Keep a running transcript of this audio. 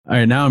All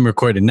right, now I'm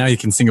recording. Now you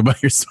can sing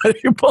about your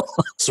sweaty balls.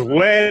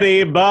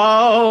 Sweaty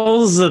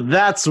balls,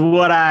 that's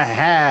what I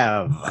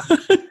have.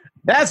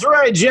 That's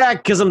right,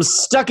 Jack, because I'm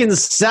stuck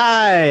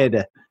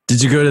inside.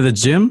 Did you go to the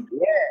gym?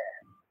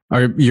 Yeah.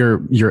 Or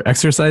your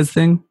exercise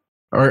thing?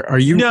 Or are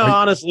you? No,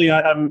 honestly,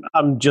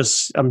 I'm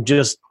just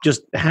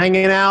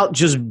hanging out,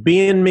 just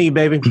being me,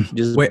 baby.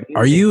 Just wait,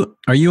 are you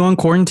on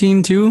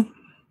quarantine too?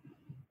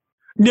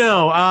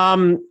 No,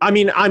 I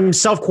mean, I'm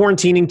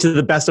self-quarantining to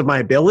the best of my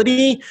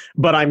ability,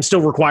 but I'm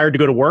still required to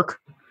go to work.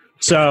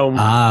 So,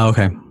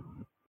 okay.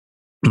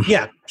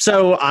 Yeah,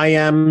 so I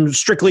am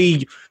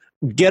strictly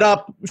get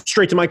up,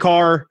 straight to my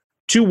car,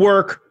 to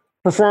work,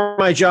 perform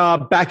my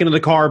job, back into the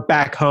car,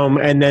 back home,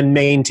 and then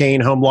maintain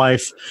home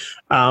life,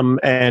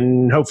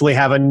 and hopefully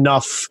have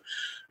enough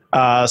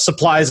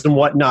supplies and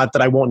whatnot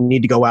that I won't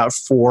need to go out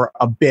for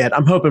a bit.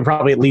 I'm hoping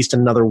probably at least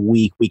another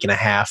week and a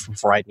half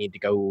before I need to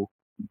go.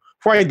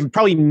 Before I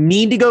probably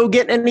need to go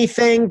get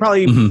anything,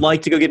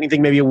 like to go get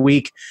anything maybe a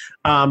week.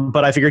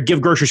 But I figured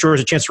give grocery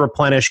stores a chance to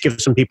replenish, give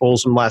some people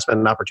some last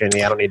minute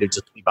opportunity. I don't need to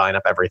just be buying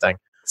up everything.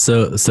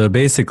 So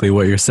basically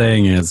what you're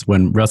saying is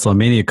when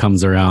WrestleMania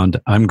comes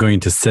around, I'm going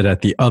to sit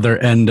at the other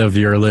end of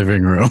your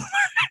living room.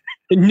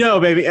 No,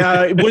 baby.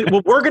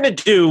 What we're going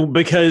to do,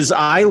 because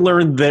I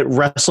learned that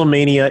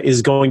WrestleMania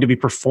is going to be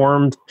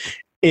performed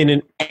in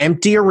an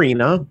empty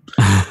arena,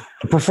 a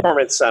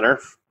performance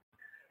center,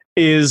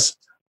 is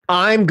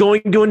I'm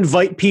going to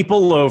invite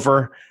people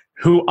over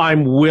who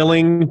I'm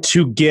willing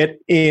to get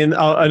in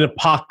an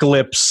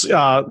apocalypse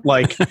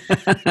like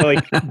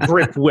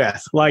grip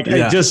with.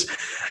 Just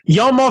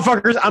y'all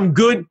motherfuckers, I'm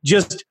good.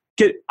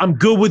 I'm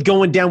good with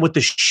going down with the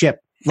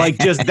ship.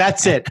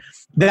 That's it.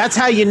 That's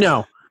how you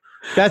know.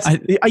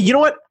 You know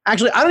what?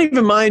 Actually, I don't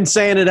even mind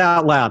saying it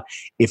out loud.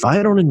 If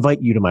I don't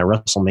invite you to my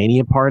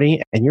WrestleMania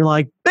party and you're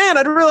like, man,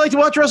 I'd really like to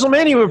watch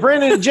WrestleMania with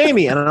Brandon and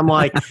Jamie. And I'm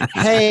like,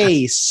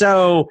 hey,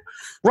 so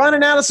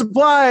running out of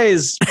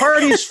supplies.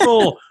 Party's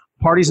full.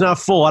 Party's not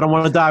full. I don't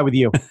want to die with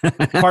you.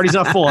 Party's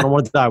not full. I don't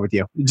want to die with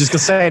you. Just gonna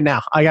say it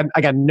now. I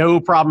got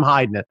no problem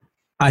hiding it.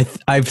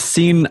 I've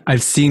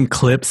seen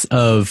clips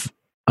of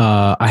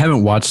I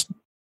haven't watched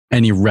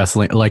any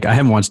wrestling. Like I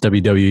haven't watched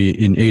WWE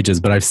in ages,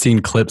 but I've seen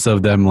clips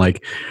of them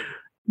like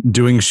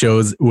doing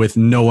shows with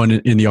no one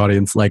in the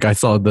audience. Like I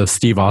saw the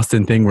Steve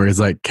Austin thing where he's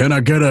like, "Can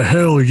I get a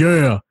hell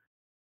yeah?"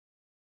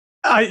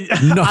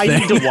 I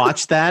need to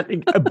watch that,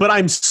 but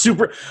I'm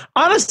super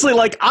honestly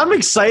I'm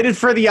excited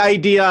for the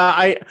idea.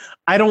 I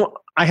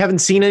haven't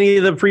seen any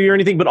of the preview or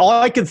anything, but all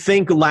I could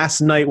think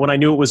last night when I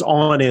knew it was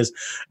on is,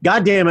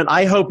 God damn it,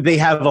 I hope they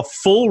have a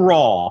full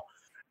Raw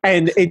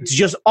and it's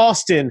just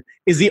Austin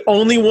is the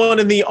only one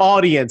in the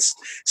audience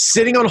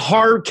sitting on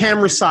hard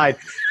camera side,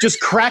 just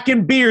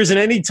cracking beers. And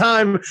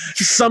anytime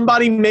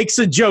somebody makes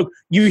a joke,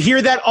 you hear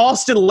that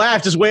Austin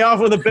laugh just way off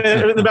in the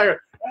background.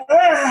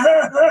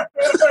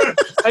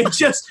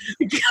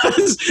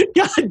 Because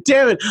God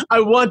damn it, I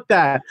want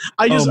that.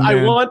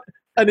 I want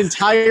an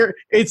entire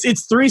it's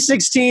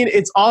 316,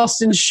 it's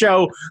Austin's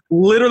show.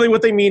 Literally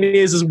what they mean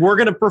is we're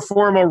gonna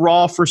perform a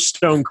Raw for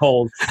Stone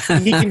Cold.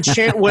 He can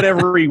chant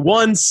whatever he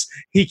wants,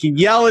 he can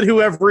yell at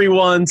whoever he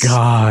wants.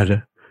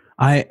 God.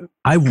 I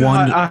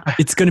want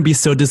it's going to be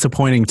so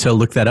disappointing to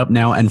look that up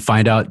now and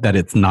find out that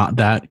it's not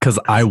that, because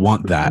I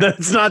want that.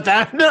 That's not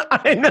that.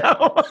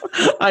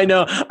 I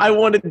know. I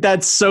wanted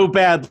that so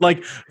bad.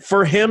 Like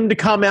for him to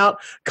come out,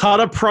 cut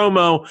a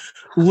promo,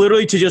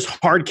 literally to just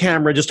hard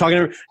camera, just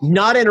talking,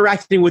 not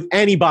interacting with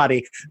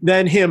anybody.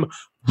 Then him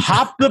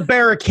hop the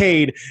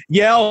barricade,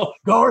 yell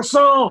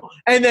 "Garçon,"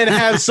 and then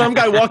have some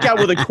guy walk out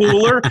with a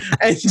cooler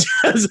and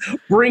just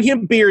bring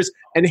him beers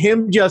and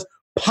him just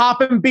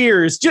popping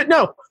beers.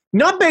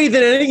 Not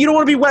bathing in it. You don't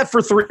want to be wet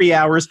for 3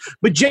 hours,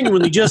 but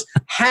genuinely just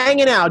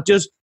hanging out,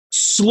 just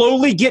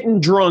slowly getting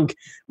drunk.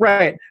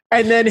 Right.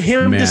 And then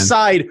him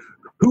decide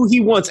who he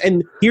wants.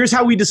 And here's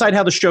how we decide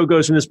how the show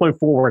goes from this point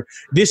forward.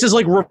 This is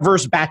like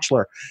reverse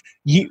Bachelor.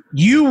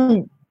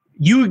 You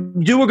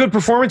do a good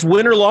performance,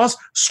 win or loss.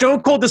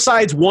 Stone Cold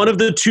decides one of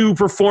the two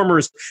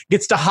performers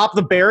gets to hop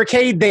the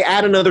barricade. They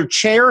add another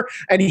chair,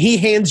 and he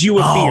hands you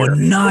a beer.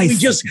 Nice. We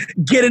just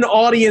get an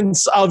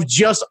audience of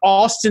just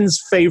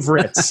Austin's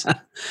favorites.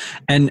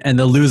 and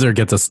the loser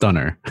gets a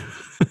stunner.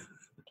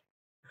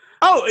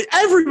 Oh,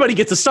 everybody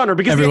gets a stunner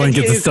because everyone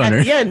gets a stunner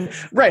at the end.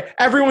 Right.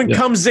 Everyone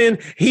comes in.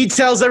 He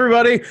tells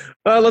everybody,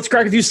 let's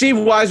crack with you, Steve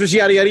Weisers,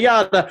 yada, yada,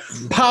 yada.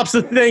 Pops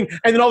the thing.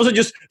 And then all of a sudden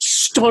just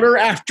stunner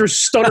after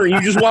stunner.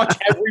 You just watch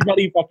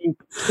everybody fucking.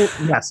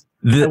 Yes.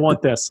 I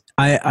want this.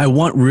 I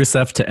want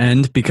Rusev to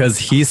end because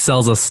he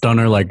sells a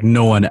stunner like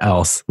no one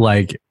else.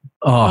 Like,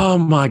 oh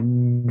my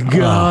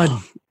God.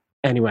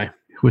 Anyway.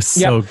 It was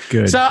so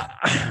good. So.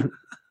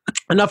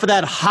 Enough of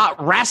that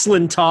hot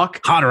wrestling talk.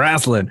 Hot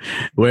wrestling,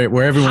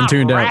 where everyone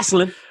tuned out.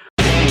 Wrestling.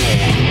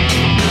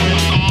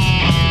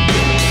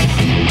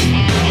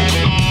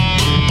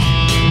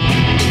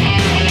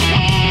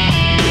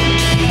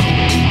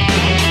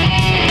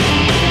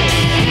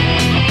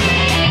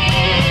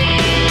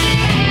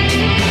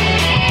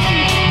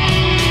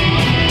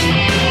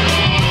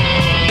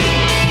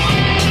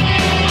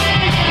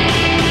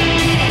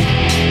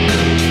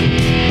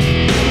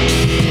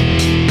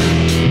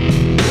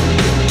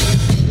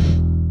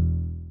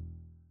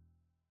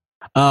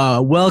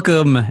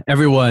 Welcome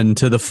everyone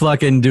to the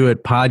Fucking Do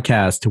It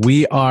podcast.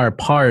 We are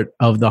part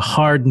of the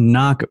Hard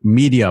Knock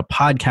Media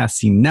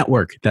podcasting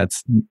network.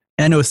 That's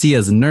NOC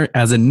as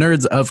in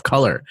Nerds of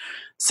Color.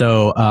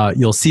 So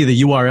you'll see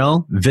the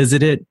URL,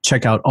 visit it,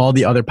 check out all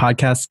the other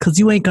podcasts because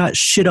you ain't got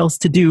shit else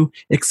to do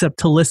except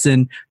to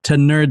listen to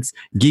nerds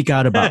geek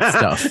out about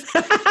stuff.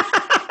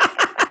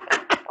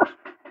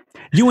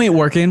 You ain't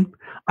working.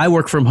 I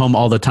work from home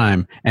all the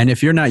time. And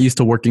if you're not used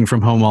to working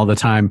from home all the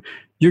time,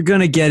 you're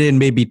going to get in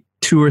maybe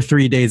 2 or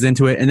 3 days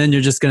into it, and then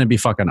you're just going to be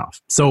fucking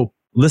off. So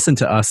listen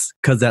to us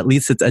because at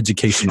least it's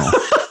educational.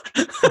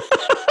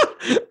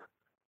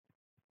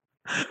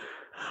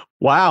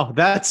 Wow,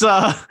 that's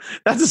a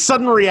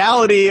sudden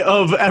reality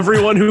of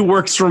everyone who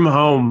works from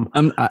home.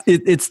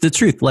 It's the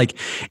truth. Like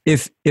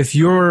if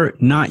you're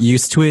not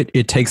used to it,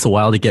 it takes a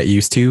while to get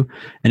used to.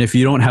 And if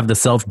you don't have the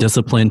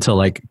self-discipline to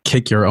like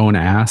kick your own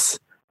ass,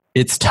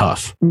 it's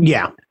tough.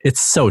 Yeah.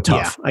 It's so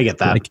tough. Yeah, I get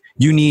that. Like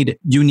you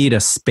need a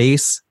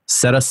space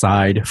set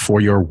aside for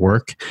your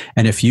work.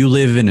 And if you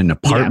live in an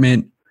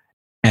apartment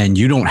and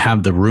you don't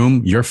have the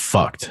room, you're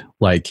fucked.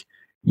 Like,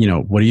 you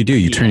know, what do?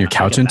 You turn your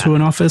couch into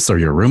an office or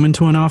your room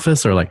into an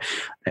office, or like,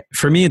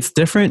 for me, it's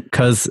different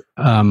because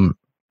I'm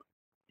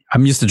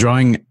used to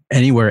drawing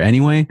anywhere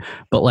anyway.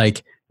 But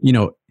like, you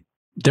know,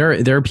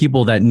 there are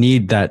people that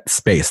need that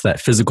space, that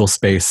physical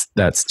space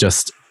that's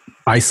just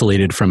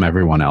isolated from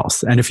everyone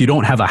else. And if you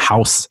don't have a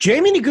house,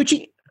 Jamie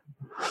Noguchi,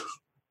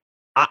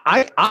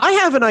 I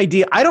have an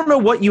idea. I don't know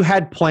what you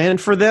had planned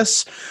for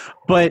this,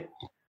 but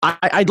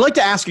I'd like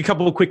to ask a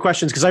couple of quick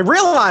questions because I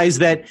realize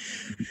that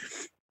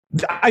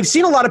I've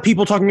seen a lot of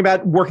people talking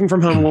about working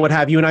from home and what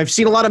have you, and I've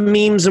seen a lot of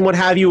memes and what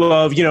have you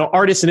of, you know,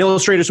 artists and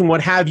illustrators and what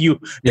have you,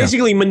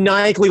 basically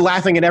maniacally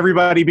laughing at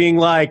everybody being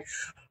like,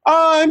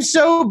 oh, I'm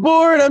so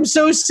bored, I'm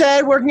so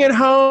sad working at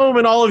home,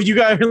 and all of you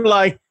guys are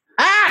like,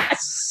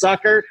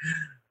 sucker.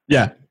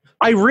 Yeah.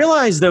 I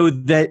realize, though,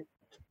 that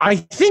I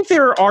think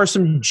there are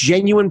some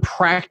genuine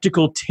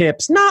practical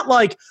tips, not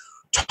like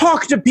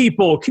talk to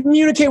people,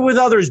 communicate with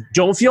others,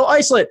 don't feel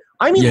isolated.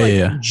 I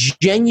mean,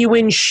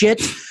 genuine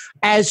shit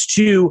as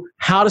to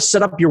how to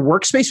set up your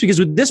workspace, because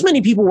with this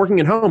many people working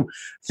at home,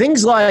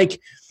 things like,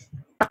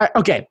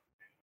 okay,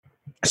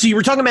 so you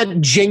were talking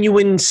about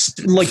genuine,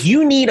 like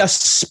you need a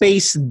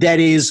space that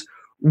is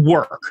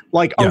work.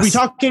 Like, are we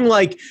talking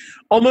like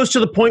almost to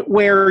the point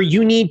where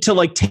you need to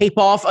like tape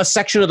off a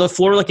section of the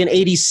floor like an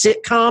 80s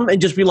sitcom and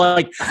just be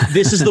like,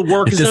 this is the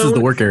work zone. This is the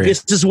work area.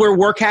 This is where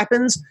work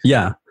happens.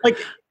 Yeah. Like,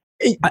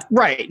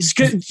 right.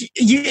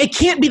 It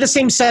can't be the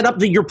same setup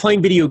that you're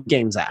playing video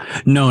games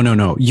at.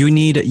 No. You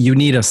need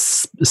a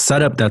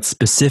setup that's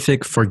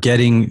specific for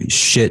getting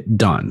shit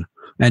done.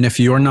 And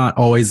if you're not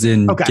always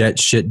in get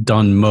shit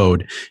done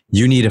mode,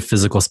 you need a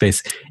physical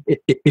space.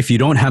 If you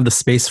don't have the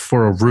space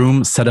for a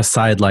room, set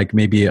aside like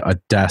maybe a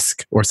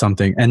desk or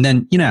something. And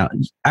then, you know,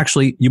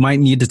 actually you might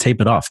need to tape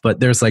it off.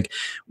 But there's like,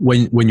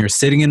 when you're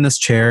sitting in this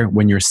chair,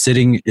 when you're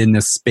sitting in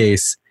this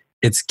space,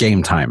 it's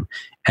game time.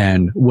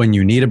 And when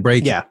you need a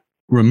break,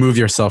 remove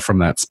yourself from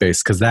that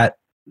space, because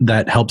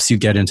that helps you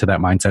get into that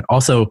mindset.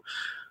 Also,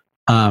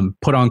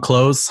 put on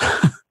clothes.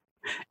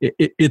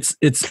 It's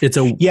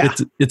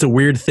a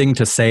weird thing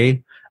to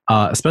say,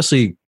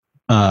 especially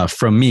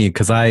from me,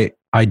 because I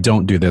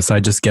don't do this. I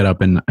just get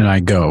up and I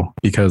go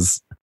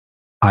because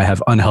I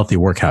have unhealthy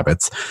work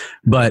habits.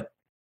 But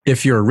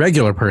if you're a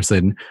regular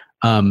person,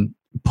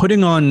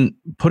 putting on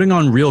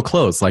real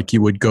clothes like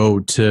you would go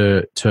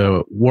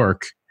to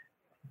work.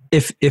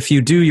 If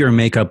you do your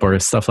makeup or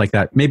stuff like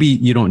that, maybe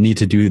you don't need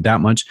to do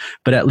that much,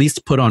 but at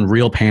least put on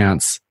real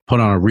pants, put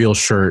on a real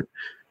shirt,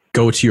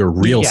 go to your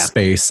real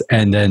space,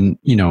 and then,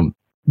 you know,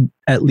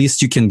 at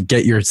least you can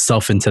get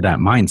yourself into that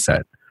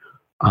mindset.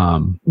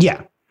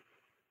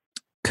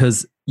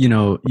 Because, you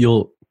know,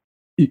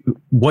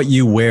 what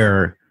you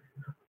wear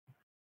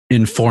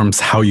informs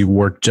how you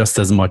work just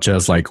as much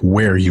as like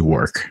where you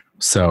work.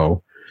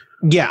 So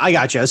yeah, I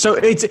gotcha. So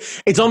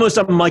it's almost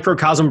a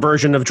microcosm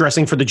version of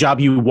dressing for the job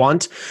you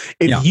want.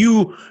 If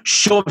you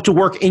show up to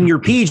work in your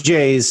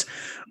PJs,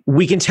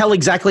 we can tell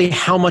exactly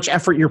how much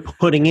effort you're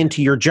putting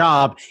into your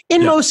job.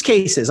 In most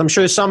cases, I'm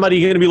sure there's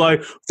somebody going to be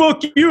like,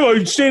 fuck you,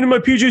 I stand in my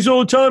PJs all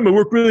the time, I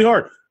work really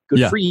hard.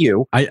 Good for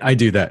you. I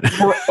do that.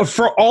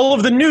 for all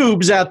of the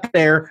noobs out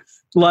there,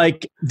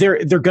 like they're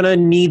going to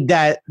need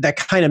that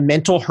kind of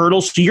mental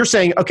hurdle. So you're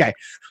saying, okay,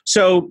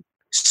 so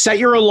set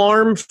your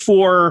alarm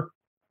for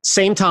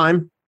same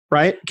time,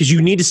 right? Because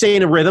you need to stay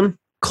in a rhythm.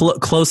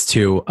 Close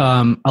to.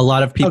 A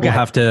lot of people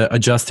have to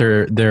adjust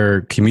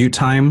their commute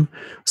time.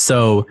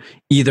 So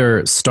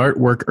either start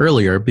work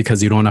earlier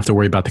because you don't have to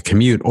worry about the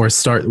commute, or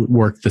start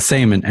work the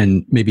same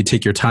and maybe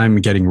take your time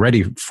getting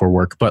ready for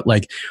work. But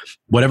like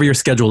whatever your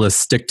schedule is,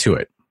 stick to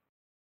it.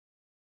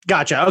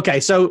 Gotcha. Okay.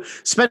 So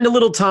spend a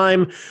little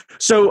time.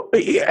 So,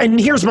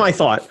 and here's my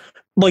thought.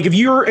 Like if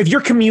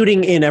you're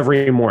commuting in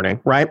every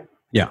morning, right?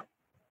 Yeah.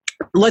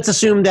 Let's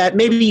assume that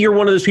maybe you're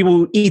one of those people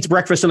who eats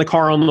breakfast in the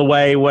car on the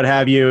way, what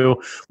have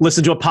you,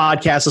 listen to a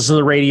podcast, listen to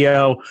the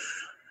radio.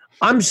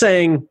 I'm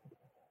saying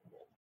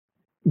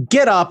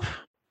get up,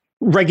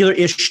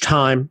 regular-ish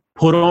time,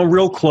 put on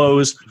real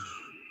clothes,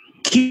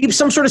 keep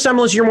some sort of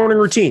semblance of your morning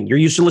routine. You're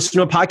used to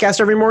listening to a podcast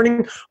every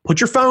morning,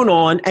 put your phone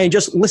on and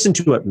just listen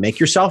to it. Make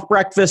yourself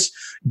breakfast.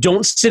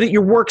 Don't sit at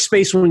your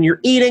workspace when you're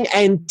eating,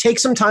 and take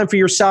some time for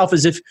yourself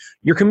as if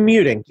you're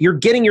commuting. You're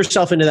getting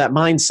yourself into that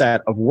mindset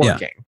of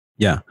working.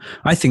 Yeah.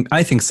 I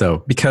think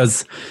so,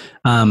 because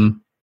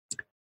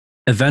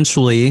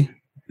eventually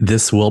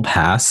this will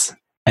pass.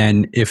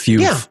 And if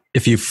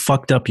you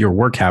fucked up your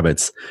work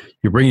habits,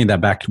 you're bringing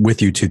that back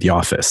with you to the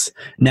office.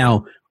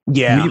 Now,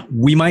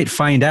 we might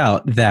find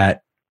out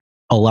that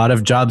a lot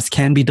of jobs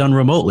can be done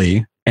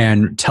remotely,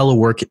 and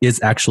telework is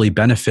actually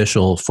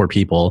beneficial for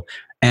people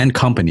and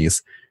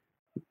companies,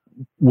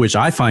 which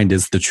I find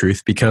is the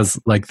truth, because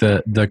like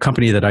the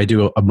company that I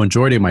do a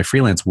majority of my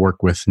freelance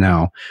work with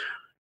now,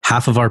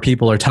 half of our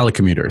people are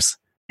telecommuters,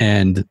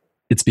 and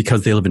it's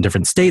because they live in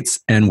different states,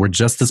 and we're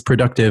just as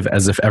productive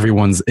as if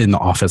everyone's in the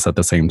office at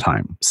the same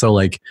time. So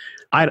like,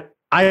 I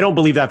don't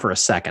believe that for a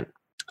second.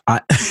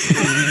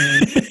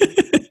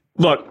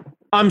 Look,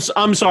 I'm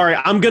sorry.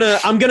 I'm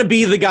gonna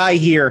be the guy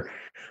here.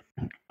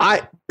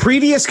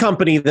 Previous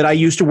company that I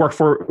used to work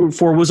for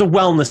was a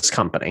wellness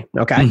company.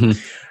 Okay. Mm-hmm.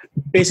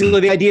 Basically,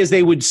 the idea is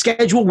they would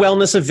schedule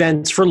wellness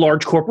events for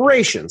large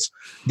corporations.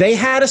 They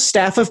had a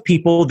staff of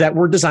people that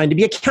were designed to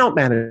be account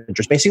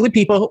managers, basically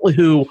people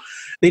who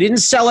they didn't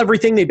sell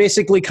everything. They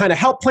basically kind of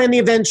helped plan the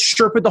events,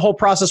 shepherd the whole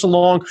process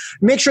along,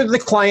 make sure that the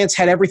clients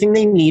had everything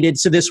they needed.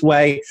 So this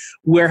way,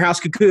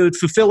 Warehouse could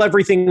fulfill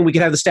everything, and we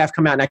could have the staff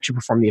come out and actually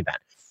perform the event.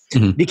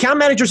 Mm-hmm. The account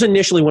managers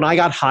initially, when I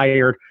got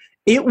hired,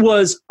 it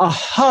was a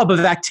hub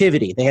of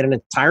activity. They had an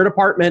entire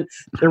department.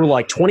 There were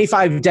like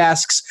 25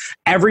 desks.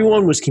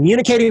 Everyone was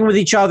communicating with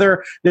each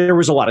other. There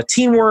was a lot of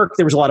teamwork.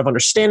 There was a lot of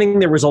understanding.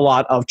 There was a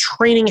lot of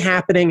training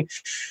happening.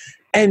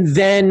 And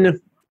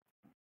then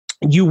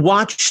you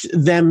watched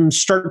them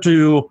start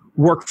to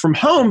work from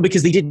home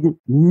because they didn't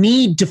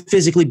need to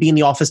physically be in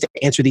the office to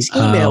answer these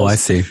emails. Oh, I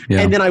see.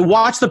 Yeah. And then I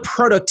watched the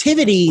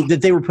productivity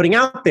that they were putting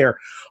out there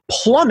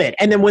plummet.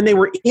 And then when they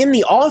were in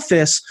the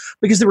office,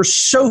 because there were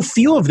so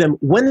few of them,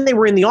 when they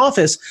were in the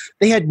office,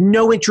 they had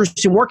no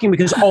interest in working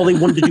because all they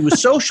wanted to do was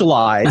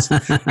socialize.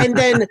 And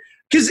then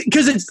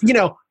because it's,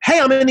 hey,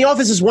 I'm in the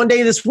office this one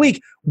day this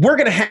week. We're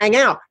going to hang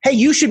out. Hey,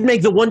 you should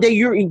make the one day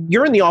you're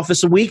in the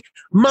office a week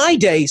my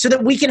day so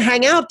that we can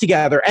hang out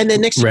together. And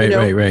then next thing you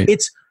know,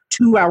 it's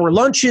 2-hour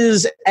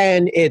lunches,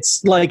 and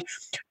it's like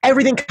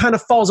everything kind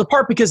of falls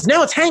apart because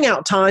now it's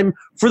hangout time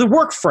for the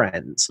work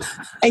friends,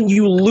 and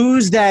you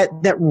lose that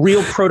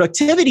real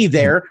productivity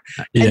there.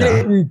 Yeah. And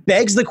then it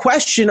begs the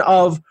question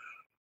of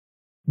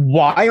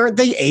why aren't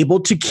they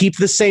able to keep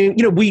the same?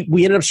 We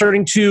ended up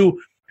starting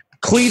to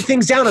cleave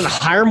things down and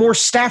hire more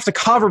staff to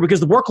cover because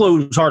the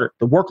workload was harder.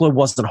 The workload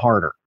wasn't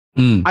harder.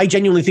 I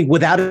genuinely think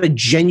without a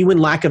genuine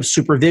lack of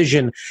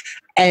supervision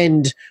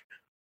and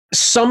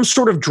some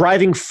sort of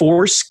driving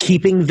force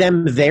keeping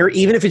them there,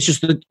 even if it's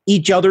just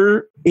each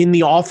other in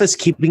the office,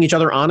 keeping each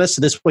other honest.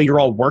 So this way you're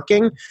all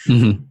working.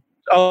 Mm-hmm.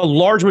 A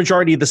large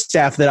majority of the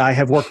staff that I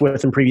have worked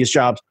with in previous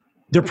jobs,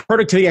 their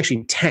productivity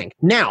actually tanked.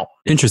 Now,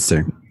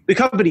 interesting. The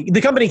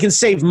company can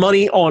save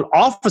money on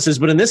offices,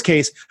 but in this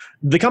case,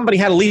 the company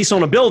had a lease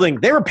on a building.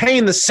 They were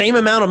paying the same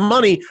amount of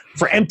money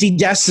for empty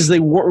desks as they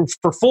were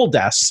for full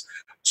desks.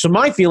 So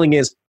my feeling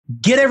is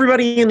get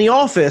everybody in the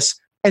office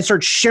and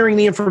start sharing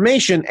the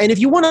information. And if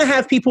you want to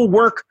have people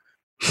work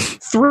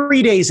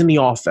 3 days in the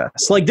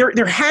office, like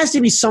there has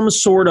to be some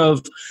sort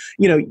of,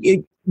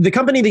 the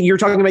company that you're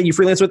talking about, you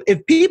freelance with,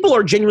 if people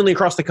are genuinely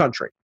across the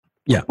country,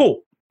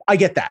 cool. I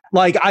get that.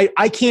 Like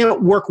I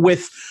can't work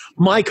with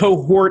my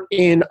cohort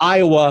in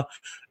Iowa,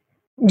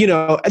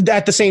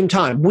 at the same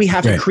time. We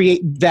have to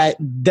create that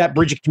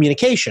bridge of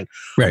communication.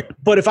 Right.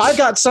 But if I've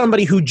got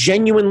somebody who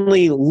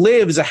genuinely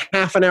lives a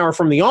half an hour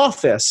from the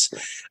office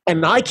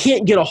and I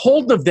can't get a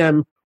hold of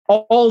them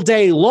all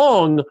day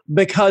long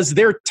because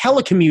they're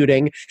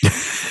telecommuting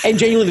and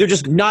genuinely they're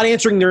just not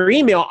answering their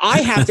email,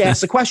 I have to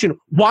ask the question,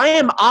 why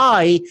am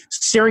I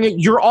staring at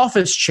your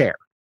office chair?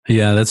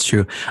 Yeah, that's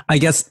true. I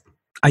guess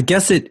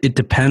it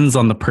depends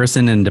on the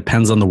person and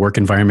depends on the work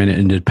environment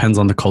and it depends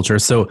on the culture.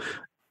 So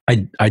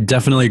I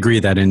definitely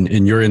agree that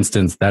in your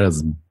instance, that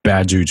is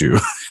bad juju.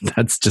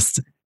 That's just,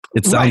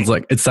 it sounds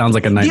like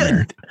a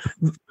nightmare.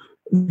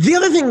 The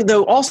other thing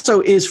though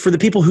also is for the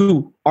people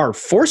who are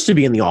forced to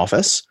be in the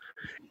office,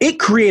 it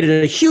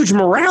created a huge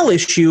morale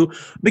issue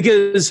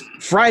because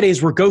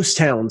Fridays were ghost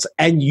towns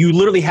and you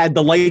literally had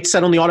the lights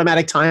set on the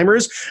automatic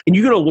timers and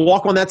you're going to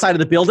walk on that side of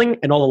the building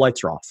and all the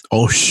lights are off.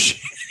 Oh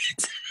shit.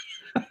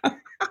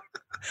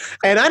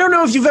 And I don't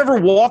know if you've ever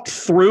walked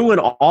through an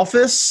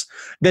office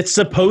that's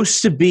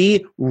supposed to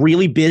be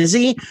really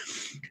busy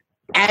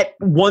at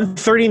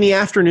 1:30 in the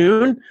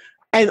afternoon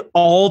and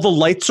all the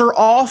lights are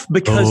off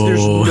because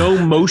there's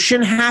no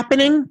motion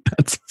happening.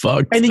 That's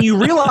fucked. And then you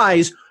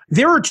realize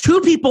there are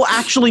 2 people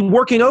actually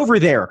working over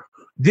there.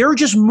 They're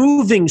just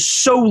moving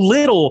so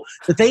little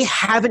that they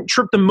haven't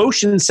tripped the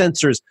motion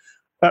sensors.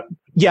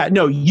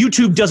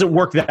 YouTube doesn't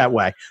work that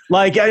way.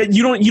 Like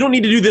you don't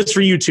need to do this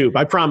for YouTube.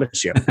 I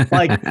promise you.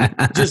 Like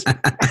just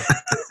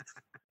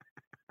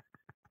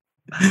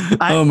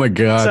Oh my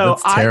God, so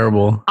that's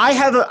terrible. I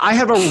have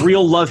a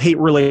real love-hate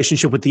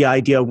relationship with the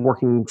idea of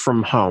working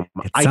from home.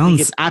 I think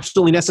it's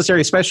absolutely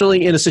necessary,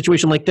 especially in a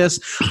situation like this.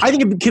 I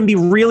think it can be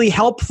really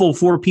helpful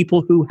for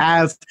people who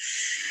have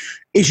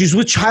issues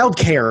with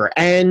childcare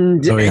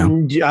and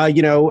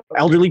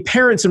elderly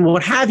parents and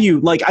what have you.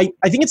 Like,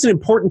 I think it's an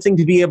important thing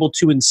to be able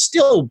to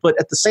instill, but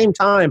at the same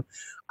time,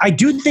 I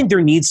do think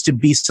there needs to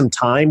be some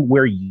time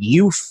where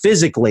you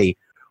physically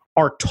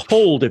are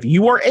told, if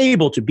you are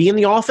able to be in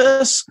the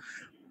office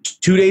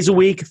 2 days a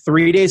week,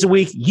 3 days a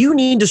week, you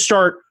need to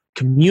start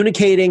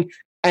communicating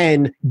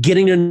and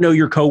getting to know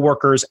your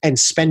coworkers and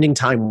spending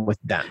time with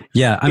them.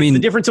 Yeah, I mean, the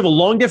difference of a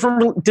long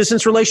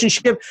distance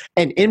relationship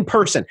and in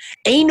person.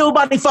 Ain't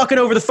nobody fucking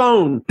over the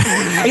phone.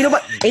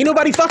 ain't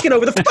nobody fucking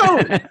over the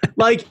phone.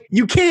 Like,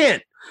 you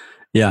can't.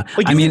 Yeah,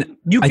 like,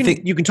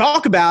 you can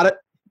talk about it.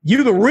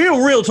 You can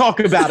real talk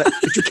about it,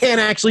 but you can't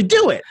actually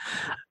do it.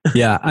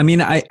 Yeah, I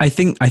mean, I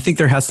think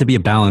there has to be a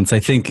balance. I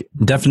think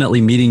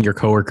definitely meeting your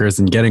coworkers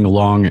and getting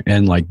along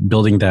and like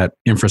building that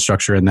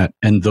infrastructure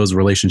and those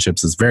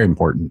relationships is very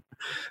important.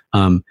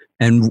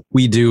 And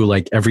we do,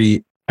 like,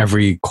 every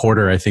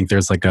quarter, I think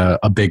there's like a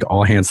big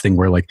all hands thing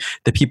where like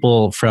the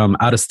people from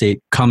out of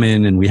state come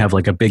in and we have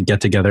like a big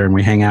get together and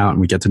we hang out and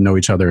we get to know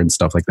each other and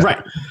stuff like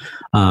that.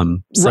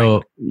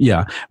 Right.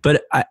 Yeah,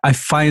 but I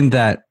find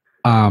that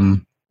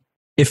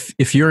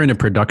if you're in a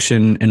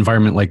production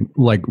environment,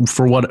 like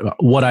for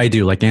what I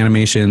do, like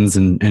animations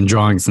and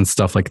drawings and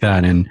stuff like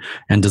that, and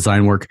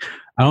design work,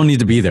 I don't need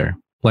to be there.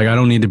 Like, I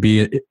don't need to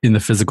be in the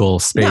physical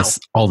space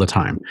all the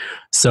time.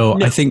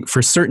 So I think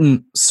for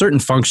certain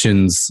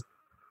functions,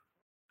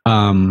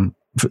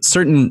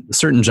 certain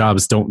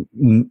jobs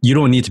you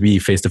don't need to be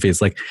face to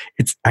face. Like,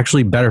 it's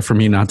actually better for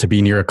me not to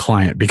be near a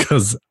client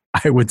because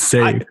I would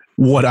say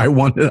what I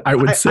wanted. I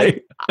would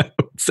say.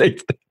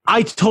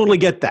 I totally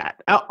get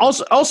that.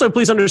 Also,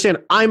 please understand,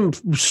 I'm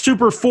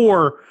super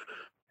for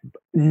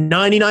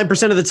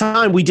 99% of the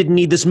time we didn't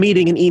need this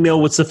meeting and email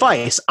would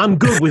suffice. I'm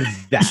good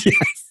with that.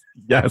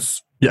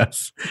 Yes.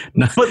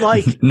 But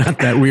like, not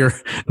that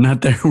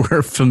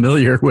we're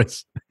familiar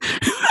with.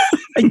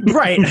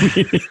 Right.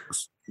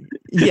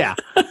 Yeah.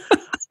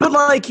 But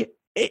like,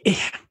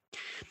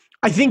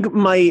 I think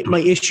my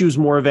issue is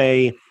more of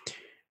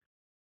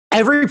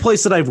every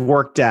place that I've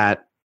worked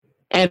at,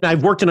 and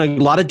I've worked in a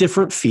lot of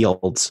different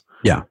fields,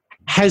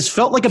 has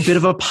felt like a bit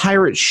of a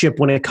pirate ship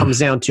when it comes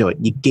down to it.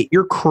 You get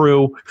your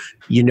crew,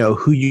 you know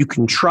who you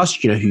can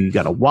trust, you know who you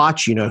got to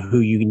watch, you know who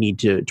you need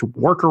to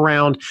work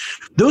around.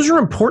 Those are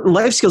important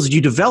life skills that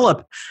you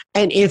develop.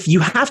 And if you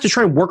have to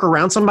try and work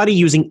around somebody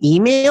using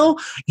email,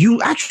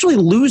 you actually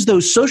lose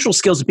those social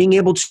skills of being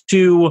able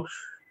to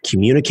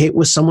communicate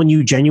with someone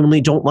you genuinely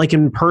don't like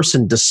in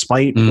person,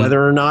 despite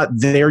whether or not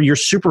they're your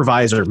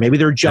supervisor. Maybe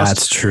they're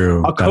just a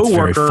coworker. That's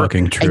very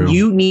fucking true. And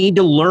you need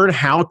to learn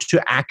how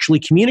to actually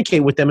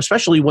communicate with them,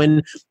 especially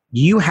when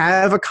you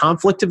have a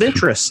conflict of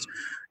interest.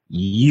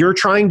 You're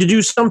trying to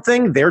do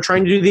something, they're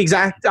trying to do the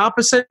exact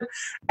opposite,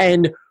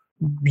 and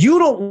you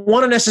don't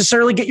want to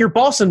necessarily get your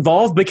boss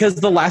involved because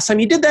the last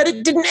time you did that,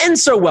 it didn't end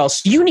so well.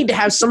 So you need to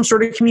have some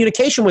sort of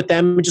communication with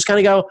them and just kind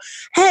of go,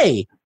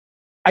 hey,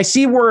 I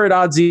see we're at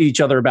odds with each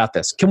other about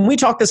this. Can we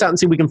talk this out and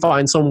see if we can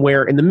find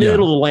somewhere in the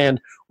middle of the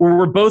land where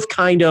we're both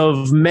kind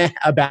of meh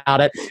about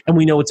it and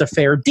we know it's a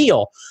fair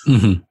deal?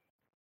 Mm-hmm.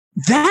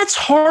 That's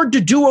hard to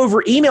do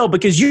over email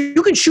because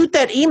you can shoot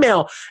that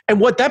email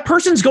and what that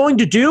person's going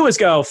to do is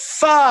go,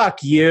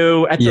 fuck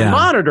you at the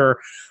monitor.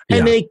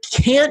 And they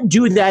can't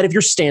do that if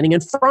you're standing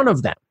in front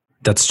of them.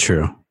 That's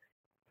true.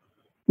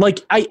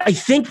 Like, I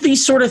think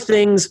these sort of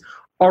things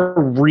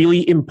are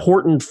really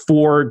important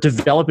for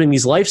developing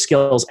these life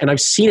skills. And I've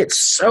seen it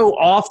so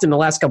often the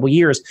last couple of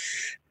years.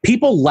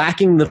 People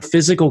lacking the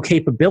physical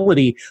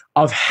capability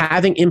of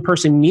having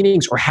in-person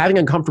meetings or having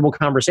uncomfortable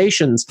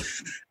conversations,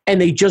 and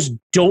they just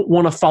don't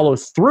want to follow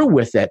through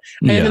with it.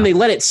 And then they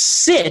let it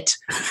sit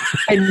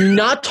and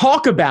not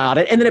talk about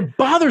it. And then it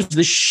bothers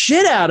the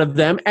shit out of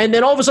them. And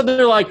then all of a sudden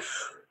they're like,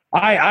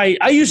 I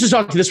used to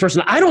talk to this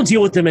person. I don't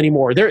deal with them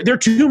anymore. They're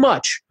too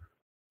much.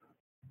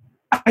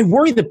 I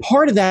worry that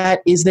part of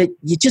that is that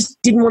you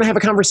just didn't want to have a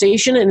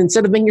conversation, and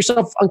instead of making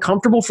yourself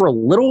uncomfortable for a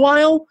little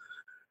while,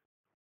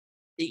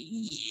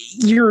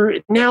 you're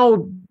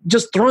now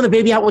just throwing the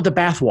baby out with the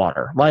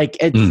bathwater. Like,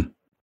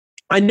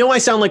 I know I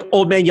sound like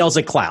old man yells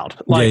at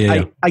cloud.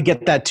 Like, I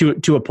get that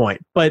to a point,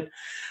 but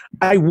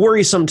I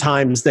worry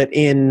sometimes that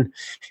in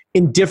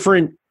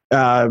different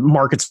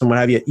markets and what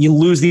have you, you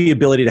lose the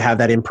ability to have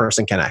that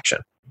in-person connection.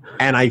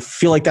 And I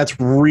feel like that's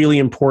really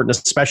important,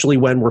 especially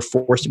when we're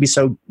forced to be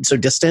so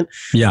distant.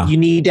 Yeah. You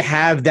need to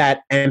have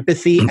that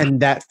empathy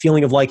and that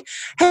feeling of like,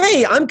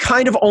 hey, I'm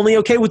kind of only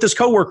okay with this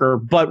coworker,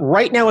 but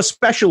right now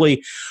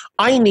especially,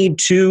 I need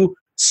to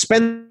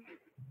spend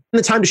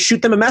the time to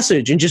shoot them a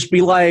message and just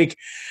be like,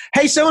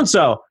 hey,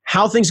 so-and-so,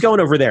 how things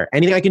going over there?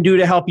 Anything I can do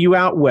to help you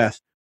out with?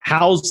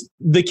 How's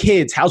the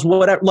kids? How's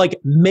whatever? Like,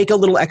 make a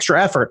little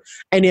extra effort.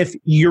 And if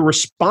your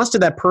response to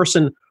that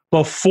person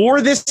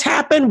before this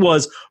happened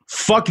was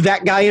fuck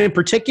that guy in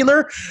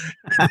particular.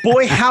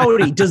 Boy,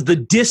 howdy, does the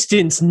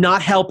distance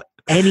not help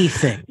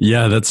anything.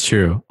 Yeah, that's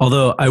true.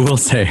 Although I will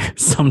say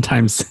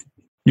sometimes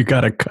you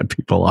got to cut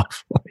people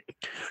off.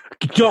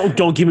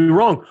 Don't get me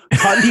wrong.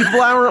 Cutting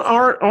people out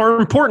are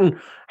important.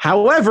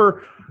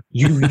 However,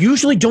 you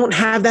usually don't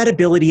have that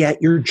ability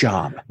at your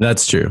job.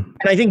 That's true.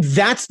 And I think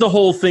that's the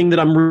whole thing that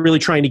I'm really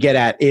trying to get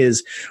at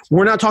is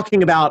we're not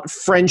talking about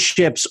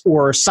friendships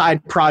or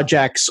side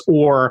projects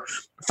or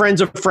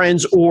friends of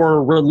friends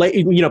or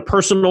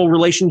personal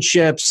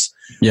relationships.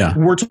 Yeah.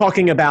 We're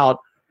talking about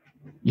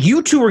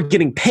you two are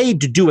getting paid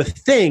to do a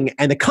thing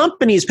and the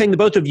company is paying the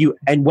both of you.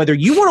 And whether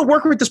you want to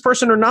work with this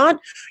person or not,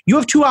 you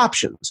have two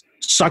options.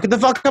 Suck it the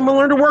fuck up and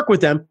learn to work with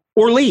them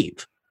or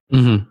leave.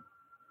 Mm-hmm.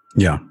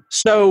 Yeah.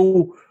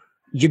 So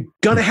you're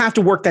going to have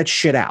to work that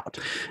shit out.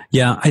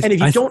 Yeah. And if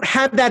you don't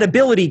have that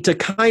ability to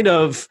kind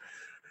of,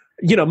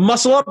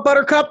 muscle up,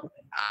 Buttercup,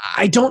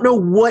 I don't know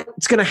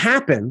what's going to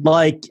happen.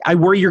 Like, I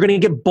worry you're going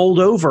to get bowled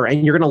over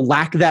and you're going to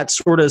lack that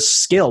sort of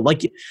skill.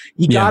 Like,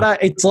 you gotta,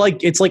 it's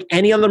like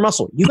any other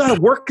muscle. You got to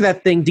work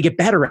that thing to get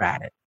better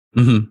at it.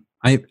 Mm-hmm.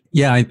 I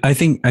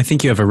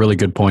think you have a really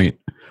good point.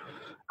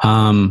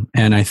 And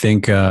I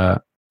think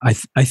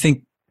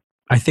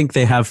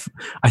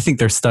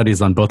there's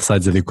studies on both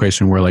sides of the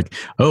equation where like,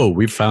 oh,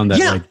 we've found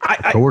that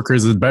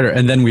coworkers is better.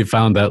 And then we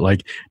found that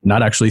like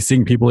not actually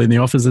seeing people in the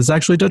office is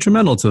actually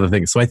detrimental to the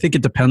thing. So I think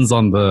it depends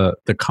on the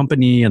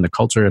company and the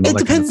culture and all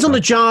that. It depends on the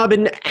job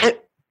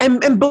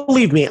and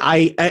believe me,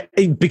 I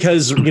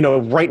because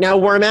right now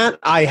where I'm at,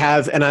 I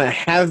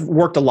have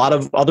worked a lot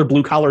of other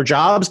blue collar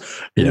jobs.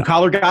 Blue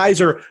collar guys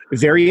are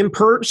very in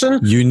person,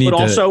 but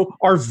also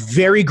are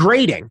very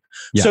grading.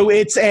 Yeah. So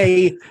it's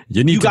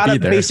you got to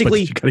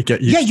basically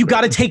you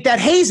got to take that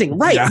hazing,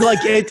 right? Yeah. Like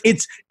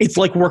it's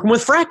like working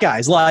with frat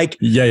guys. Like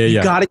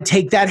you got to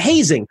take that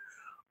hazing.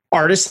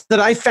 Artists that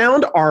I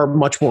found are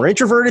much more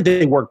introverted.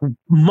 They work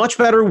much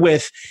better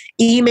with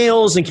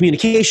emails and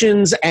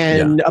communications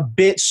and a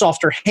bit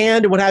softer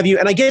hand and what have you.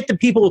 And I get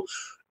that people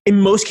in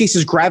most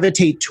cases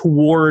gravitate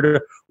toward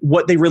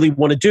what they really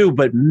want to do.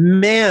 But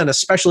man,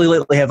 especially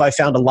lately, have I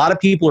found a lot of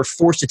people are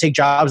forced to take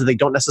jobs that they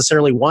don't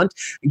necessarily want.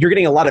 You're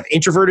getting a lot of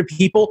introverted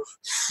people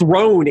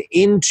thrown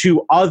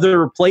into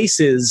other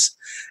places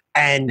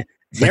and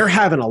they're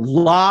having a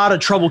lot of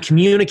trouble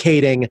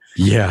communicating.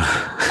 Yeah.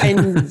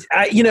 And,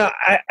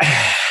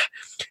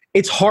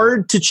 it's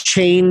hard to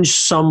change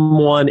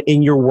someone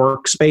in your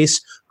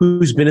workspace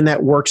who's been in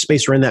that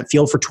workspace or in that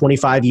field for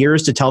 25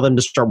 years to tell them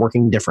to start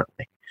working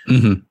differently.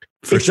 Mm-hmm.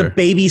 It's a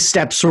baby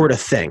step sort of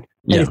thing.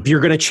 And if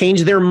you're going to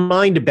change their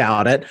mind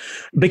about it,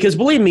 because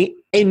believe me,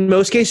 in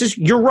most cases,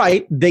 you're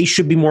right. They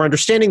should be more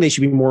understanding. They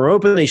should be more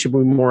open. They should be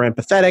more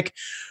empathetic.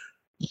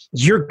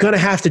 You're going to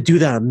have to do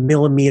that a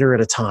millimeter at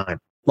a time.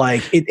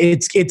 Like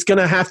it's going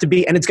to have to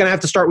be, and it's going to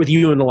have to start with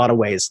you in a lot of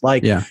ways.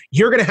 Like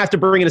you're going to have to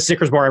bring in a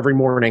Snickers bar every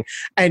morning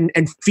and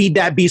feed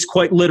that beast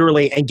quite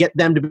literally and get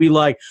them to be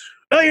like,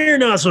 oh, you're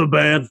not so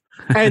bad.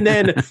 And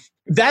then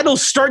that'll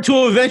start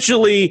to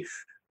eventually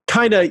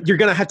kind of, you're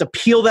going to have to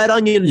peel that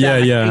onion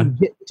back and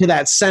get to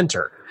that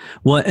center.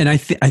 Well, and I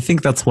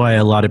think that's why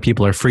a lot of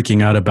people are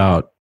freaking out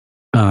about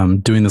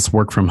doing this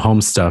work from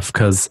home stuff.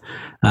 Cause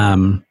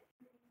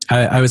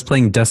I was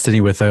playing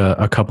Destiny with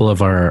a couple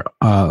of our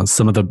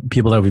some of the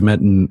people that we met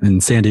in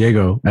San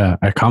Diego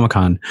at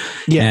Comic-Con,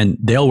 and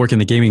they all work in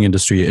the gaming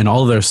industry, and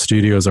all of their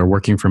studios are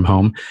working from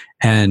home.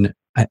 And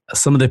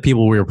some of the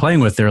people we were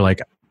playing with, they're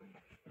like,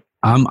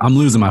 "I'm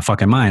losing my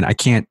fucking mind. I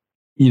can't."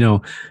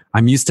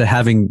 I'm used to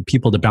having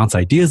people to bounce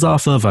ideas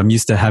off of. I'm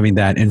used to having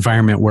that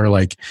environment where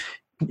like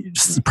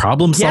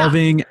problem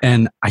solving,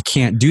 and I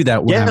can't do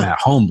that when I'm at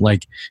home.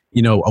 Like, a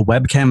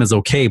webcam is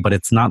okay, but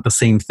it's not the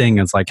same thing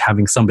as like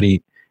having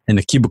somebody in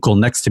the cubicle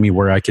next to me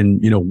where I can,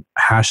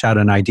 hash out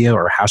an idea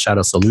or hash out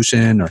a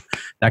solution or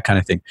that kind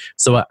of thing.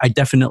 So I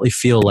definitely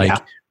feel like,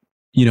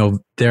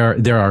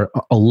 there are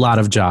a lot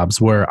of jobs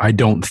where I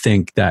don't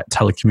think that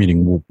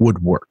telecommuting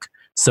would work.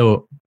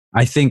 So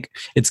I think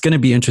it's going to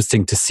be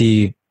interesting to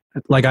see,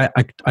 like, I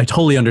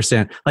totally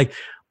understand. Like,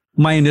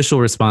 my initial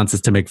response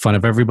is to make fun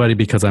of everybody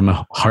because I'm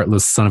a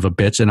heartless son of a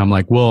bitch. And I'm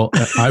like, well,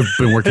 I've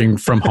been working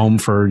from home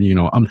for,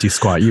 umpty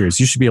squat years.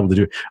 You should be able to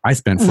do it. I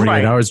spent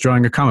 48 hours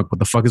drawing a comic. What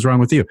the fuck is wrong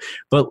with you?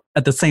 But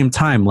at the same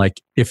time,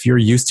 like, if you're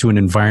used to an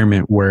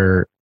environment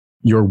where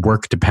your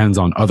work depends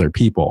on other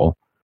people,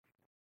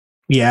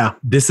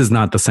 this is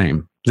not the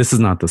same. This is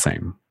not the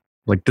same.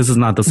 Like, this is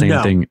not the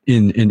same thing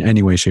in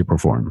any way, shape, or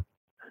form.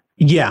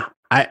 Yeah.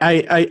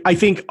 I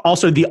think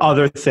also the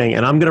other thing,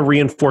 and I'm going to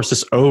reinforce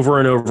this over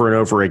and over and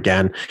over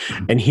again,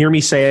 and hear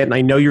me say it, and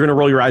I know you're going to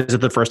roll your eyes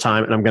at the first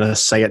time, and I'm going to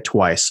say it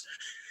twice.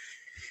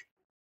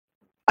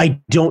 I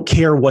don't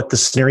care what the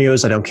scenario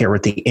is. I don't care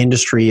what the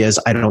industry is.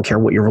 I don't care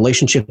what your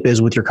relationship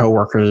is with your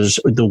coworkers,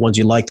 the ones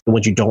you like, the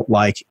ones you don't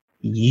like.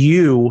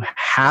 You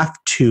have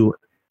to,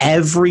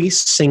 every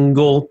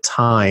single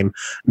time,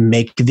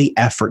 make the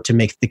effort to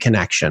make the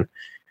connection.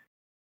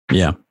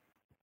 Yeah.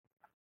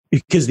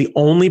 Because the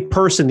only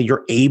person that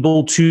you're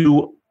able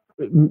to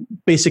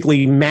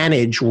basically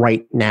manage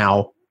right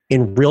now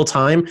in real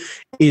time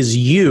is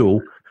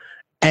you.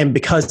 And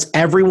because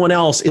everyone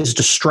else is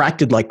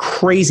distracted like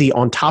crazy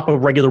on top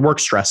of regular work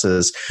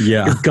stresses,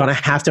 you're going to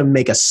have to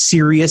make a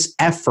serious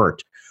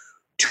effort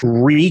to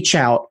reach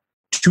out,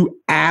 to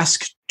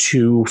ask,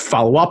 to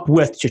follow up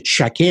with, to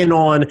check in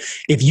on.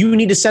 If you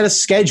need to set a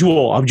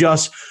schedule of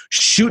just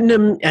shooting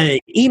them an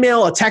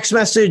email, a text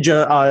message,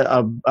 an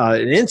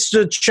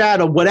Insta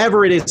chat, or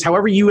whatever it is,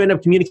 however you end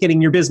up communicating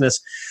in your business,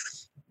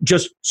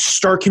 just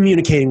start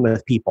communicating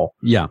with people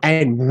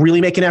and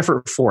really make an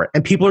effort for it.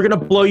 And people are going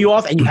to blow you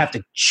off, and you have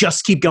to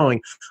just keep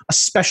going,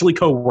 especially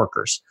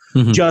coworkers.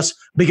 Just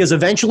because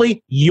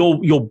eventually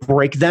you'll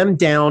break them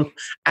down,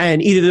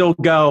 and either they'll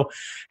go,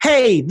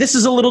 hey, this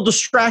is a little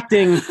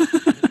distracting.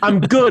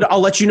 I'm good.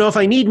 I'll let you know if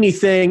I need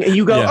anything. And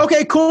you go,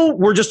 okay, cool.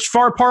 We're just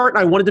far apart,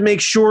 and I wanted to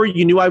make sure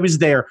you knew I was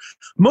there.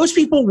 Most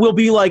people will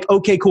be like,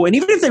 okay, cool. And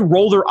even if they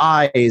roll their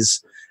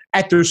eyes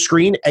at their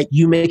screen at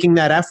you making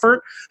that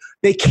effort,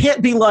 they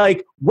can't be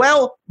like,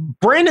 well,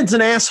 Brandon's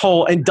an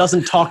asshole and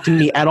doesn't talk to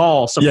me at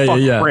all. So fuck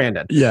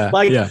Brandon.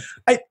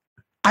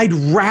 I'd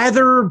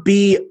rather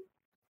be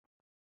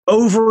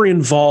over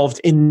involved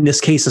in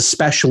this case,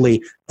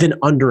 especially, than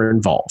under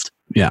involved.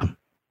 Yeah.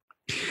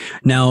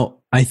 Now,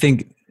 I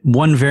think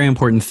one very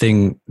important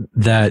thing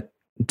that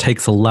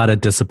takes a lot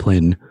of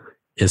discipline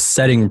is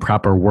setting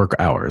proper work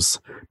hours,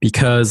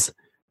 because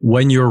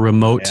when you're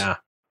remote,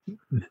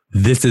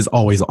 this is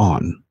always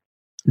on.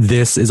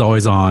 This is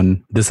always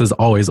on. This is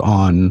always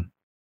on.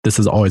 This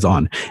is always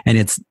on. And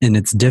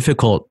it's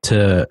difficult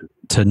to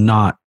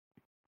not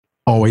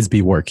always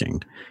be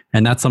working.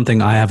 And that's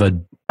something I have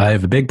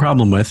a big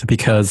problem with,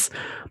 because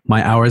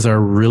my hours are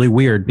really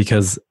weird,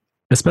 because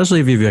especially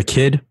if you have a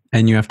kid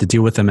and you have to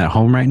deal with them at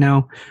home right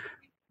now,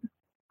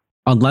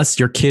 unless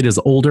your kid is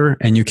older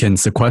and you can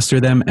sequester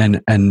them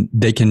and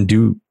they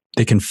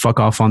can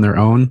fuck off on their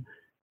own,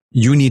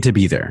 you need to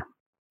be there.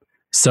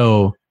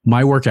 So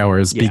my work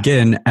hours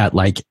begin at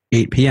like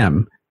 8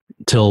 p.m.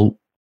 till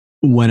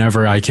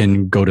whenever I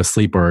can go to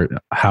sleep, or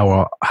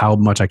how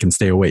much I can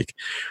stay awake.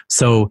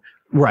 So,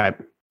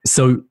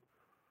 So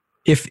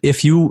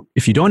if you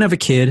don't have a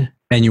kid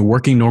and you're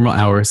working normal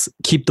hours,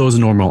 keep those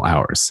normal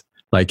hours.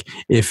 Like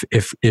if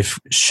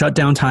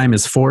shutdown time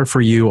is 4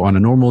 for you on a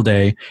normal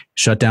day,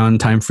 shutdown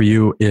time for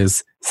you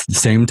is the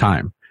same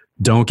time.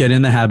 Don't get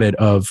in the habit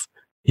of,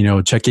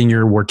 checking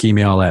your work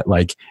email at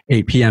like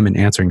 8 p.m. and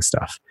answering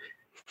stuff.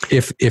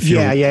 If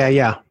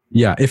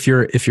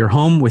you're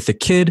home with the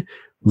kid,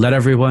 let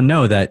everyone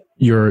know that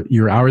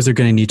your hours are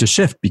going to need to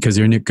shift, because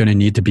you're going to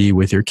need to be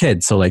with your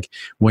kid. So like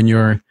when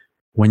you're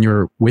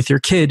with your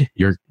kid,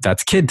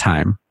 that's kid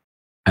time.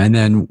 And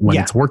then when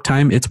it's work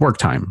time, it's work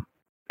time.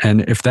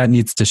 And if that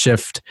needs to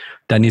shift,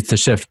 that needs to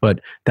shift.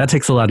 But that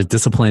takes a lot of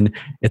discipline.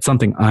 It's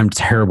something I'm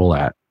terrible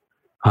at.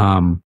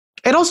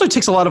 It also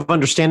takes a lot of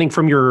understanding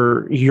from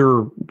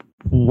your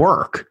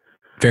work.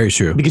 Very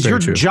true. Because your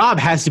job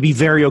has to be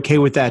very okay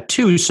with that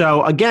too.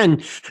 So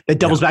again, it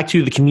doubles back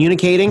to the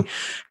communicating,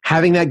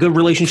 having that good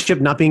relationship,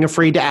 not being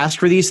afraid to ask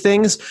for these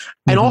things.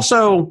 And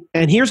also,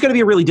 and here's going to be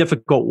a really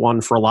difficult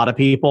one for a lot of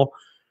people.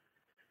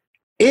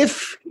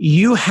 If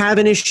you have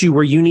an issue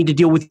where you need to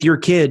deal with your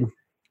kid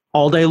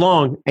all day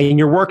long and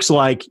your work's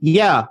like,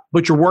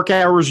 but your work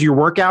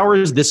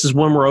hours, this is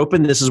when we're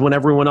open, this is when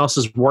everyone else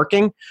is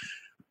working,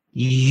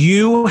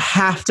 you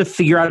have to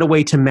figure out a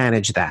way to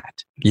manage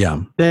that.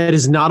 That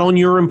is not on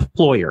your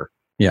employer.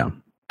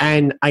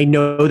 And I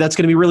know that's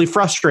going to be really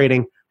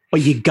frustrating,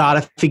 but you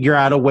got to figure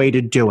out a way to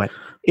do it.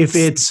 If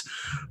it's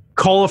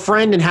call a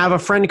friend and have a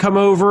friend come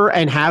over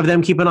and have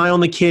them keep an eye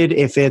on the kid.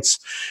 If it's,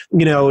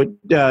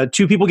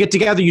 two people get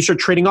together, you start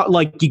trading up,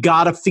 like you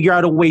got to figure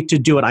out a way to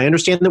do it. I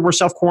understand that we're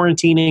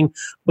self-quarantining,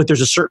 but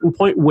there's a certain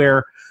point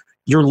where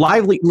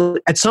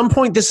at some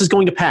point this is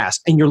going to pass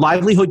and your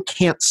livelihood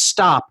can't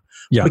stop.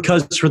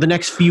 Because for the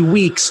next few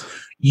weeks,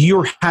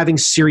 you're having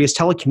serious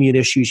telecommute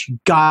issues. You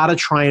got to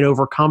try and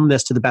overcome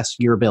this to the best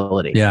of your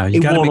ability.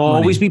 It won't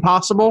always be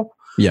possible.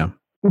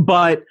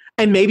 But,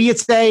 and maybe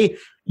it's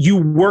you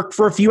work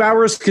for a few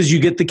hours because you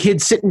get the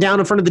kids sitting down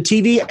in front of the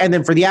TV, and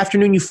then for the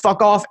afternoon you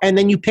fuck off and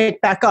then you pick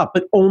back up,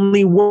 but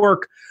only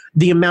work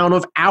the amount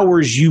of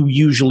hours you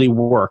usually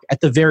work at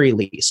the very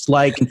least.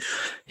 Like,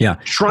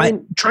 try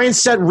and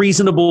set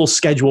reasonable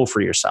schedule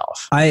for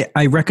yourself. I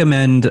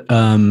recommend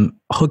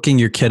hooking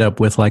your kid up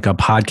with like a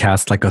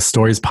podcast, like a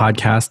stories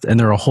podcast. And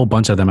there are a whole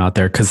bunch of them out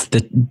there, because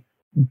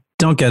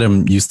don't get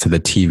them used to the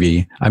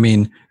TV. I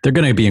mean, they're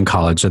going to be in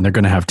college and they're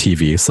going to have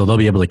TV, so they'll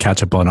be able to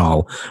catch up on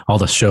all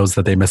the shows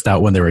that they missed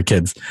out when they were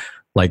kids,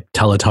 like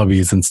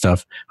Teletubbies and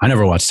stuff. I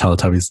never watched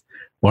Teletubbies.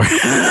 Or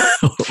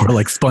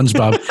like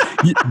SpongeBob.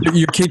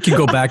 Your kid can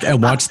go back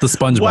and watch the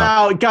SpongeBob.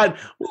 Wow, God.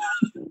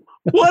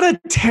 What a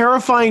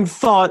terrifying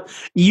thought.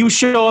 You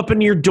show up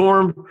in your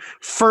dorm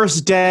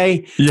first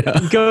day,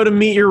 go to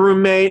meet your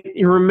roommate.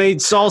 Your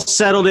roommate's all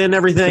settled in,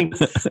 everything.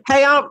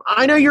 Hey,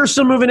 I know you're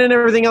still moving in and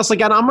everything else like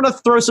that. I'm going to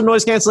throw some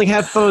noise canceling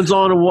headphones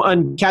on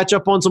and catch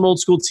up on some old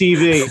school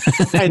TV.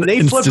 And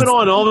they flip it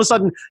on. All of a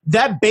sudden,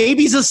 that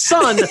baby's a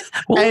son.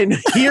 And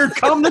here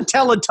come the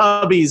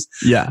Teletubbies.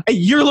 Yeah. And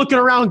you're looking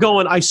around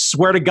going, I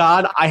swear to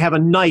God, I have a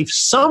knife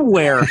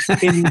somewhere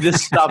in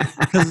this stuff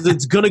because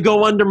it's going to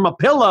go under my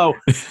pillow.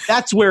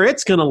 That's where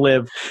it's going to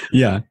live.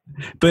 Yeah.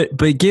 But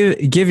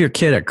give your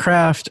kid a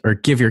craft, or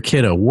give your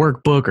kid a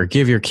workbook, or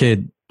give your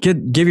kid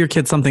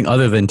something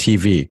other than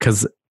TV.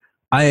 Cause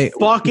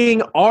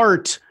fucking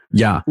art.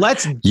 Yeah.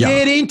 Let's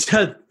get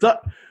into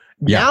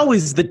now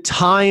is the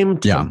time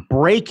to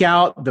break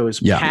out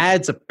those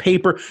pads of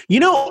paper. You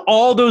know,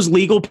 all those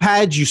legal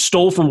pads you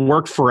stole from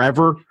work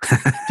forever.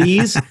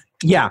 These.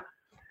 Yeah.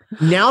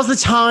 Now's the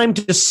time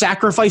to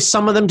sacrifice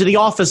some of them to the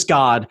office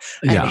god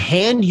and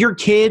hand your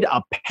kid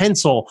a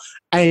pencil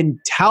and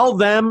tell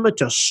them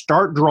to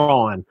start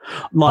drawing.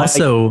 Like,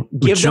 also,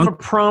 give them a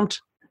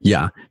prompt.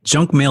 Yeah.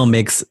 Junk mail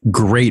makes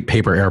great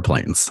paper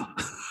airplanes.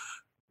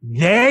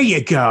 There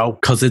you go.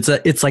 Because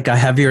it's like a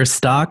heavier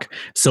stock,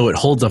 so it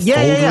holds a fold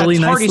really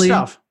it's nicely. Hardy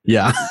stuff.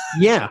 Yeah.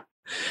 Yeah.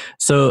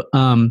 So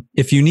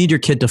if you need your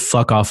kid to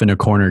fuck off in a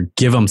corner,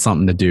 give them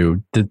something to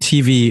do. The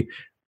TV,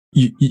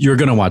 you're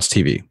going to watch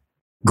TV.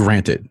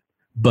 Granted,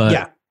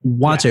 but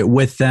watch it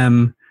with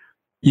them,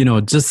 you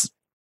know, just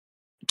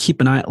keep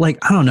an eye, like,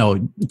 I don't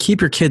know,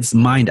 keep your kid's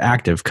mind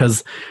active,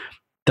 because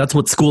that's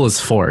what school is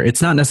for.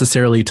 It's not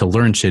necessarily to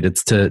learn shit.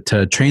 It's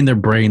to train their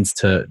brains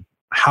to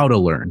how to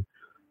learn.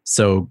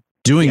 So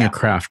doing a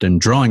craft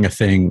and drawing a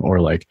thing, or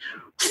like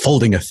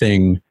folding a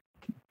thing,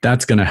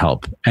 that's going to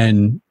help.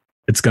 And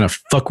it's going to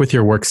fuck with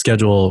your work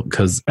schedule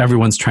because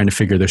everyone's trying to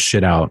figure this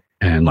shit out.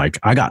 And like,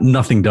 I got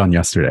nothing done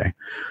yesterday.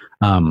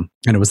 And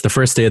it was the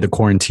first day of the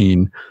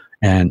quarantine,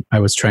 and I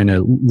was trying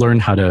to learn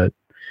how to,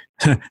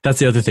 that's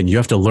the other thing. You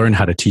have to learn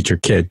how to teach your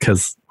kid,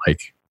 because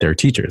like they're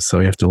teachers. So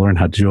you have to learn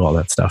how to do all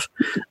that stuff.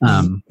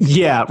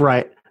 Yeah,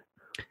 right.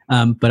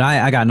 But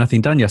I got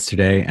nothing done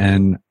yesterday,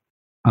 and,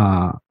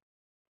 but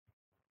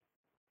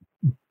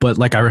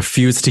like I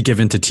refused to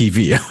give into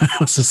TV. I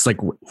was just like,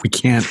 we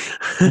can't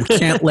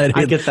let it.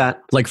 I get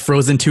that. Like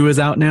Frozen 2 is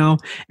out now,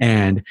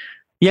 and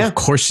of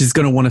course she's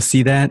going to want to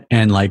see that.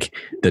 And like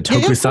the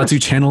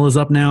Tokusatsu channel is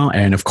up now.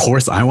 And of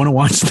course I want to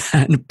watch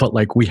that, but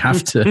like we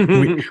have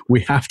to,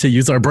 we have to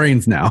use our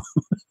brains now.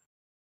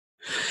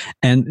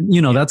 And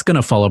you know, that's going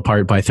to fall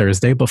apart by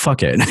Thursday, but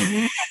fuck it.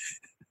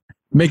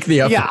 Make the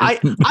effort. Yeah.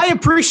 I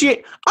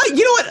appreciate,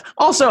 you know what?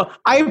 Also,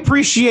 I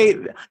appreciate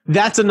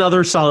that's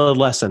another solid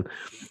lesson.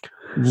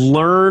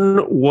 Learn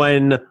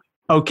when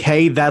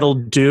okay, that'll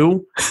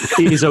do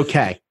is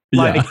okay.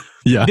 Like,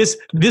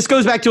 this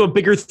goes back to a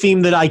bigger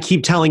theme that I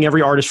keep telling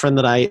every artist friend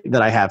that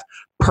I have.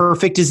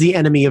 Perfect is the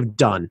enemy of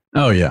done.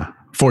 Oh yeah,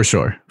 for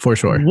sure.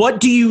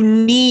 What do you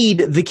need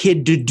the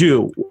kid to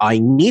do? I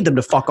need them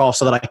to fuck off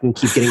so that I can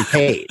keep getting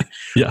paid.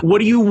 What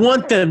do you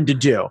want them to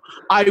do?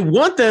 I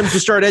want them to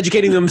start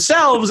educating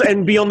themselves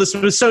and be on the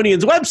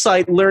Smithsonian's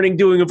website learning,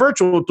 doing a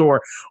virtual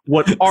tour.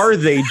 What are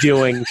they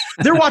doing?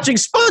 They're watching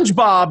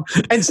SpongeBob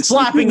and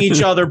slapping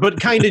each other, but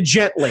kind of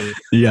gently.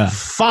 Yeah.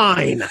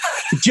 Fine.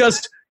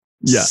 Just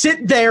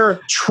sit there,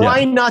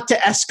 try not to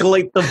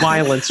escalate the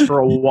violence for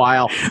a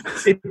while.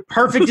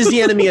 Perfect is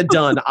the enemy of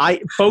done.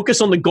 I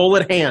focus on the goal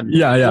at hand.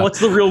 Yeah. What's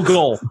the real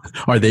goal?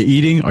 Are they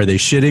eating? Are they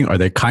shitting? Are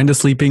they kind of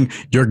sleeping?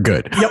 You're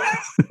good. Yep.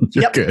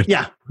 You're good.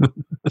 Yeah.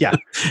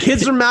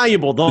 Kids are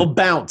malleable. They'll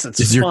bounce.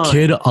 Is your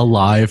kid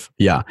alive?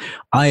 Yeah.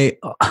 I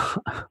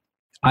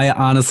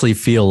honestly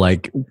feel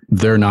like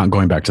they're not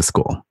going back to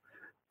school.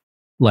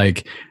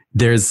 Like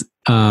there's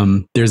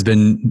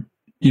been,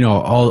 you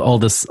know, all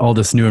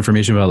this new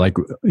information about like,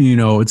 you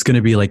know, it's going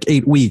to be like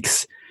 8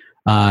 weeks.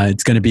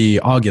 It's going to be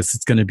August.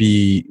 It's going to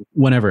be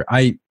whenever.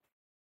 The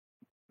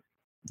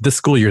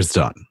school year's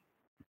done,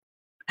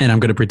 and I'm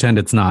going to pretend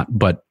it's not,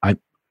 but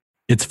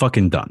it's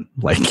fucking done.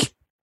 Like,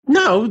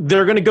 no,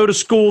 they're going to go to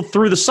school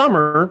through the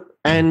summer,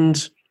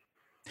 and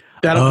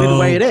that'll be the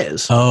way it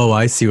is. Oh,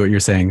 I see what you're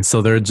saying.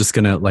 So they're just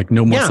going to like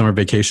no more summer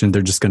vacation.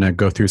 They're just going to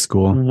go through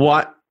school.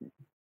 What?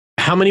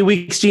 How many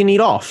weeks do you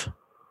need off?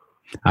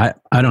 I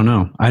don't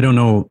know. I don't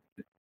know.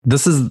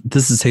 This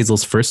is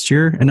Hazel's first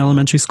year in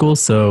elementary school,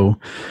 so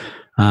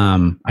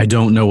I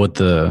don't know what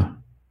the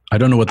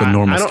normal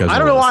schedule is. I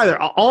don't know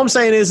either. All I'm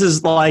saying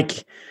is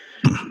like,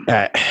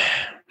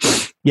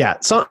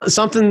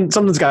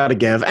 something's got to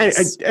give.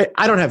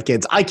 I don't have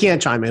kids. I can't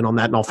chime in on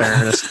that. In all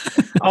fairness,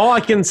 all I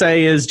can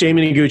say is,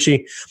 Jamie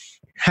Noguchi,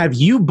 have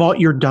you bought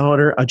your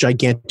daughter a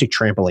gigantic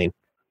trampoline?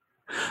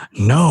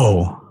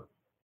 No.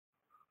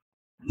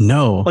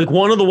 Like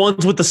one of the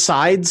ones with the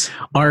sides?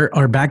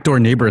 Our backdoor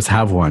neighbors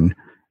have one.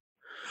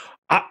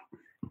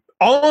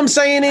 All I'm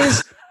saying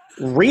is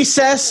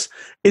recess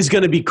is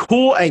going to be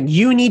cool, and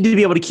you need to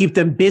be able to keep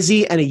them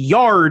busy, and a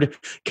yard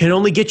can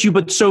only get you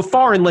but so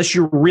far unless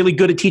you're really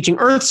good at teaching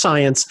earth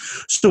science.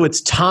 So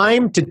it's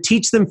time to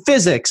teach them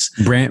physics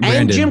Brandon,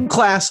 and gym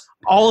class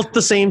all at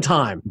the same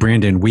time.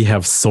 Brandon, we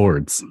have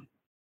swords.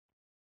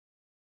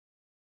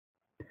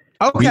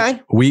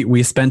 Okay.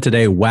 We spent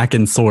today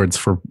whacking swords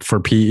for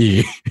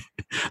PE.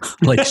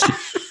 Like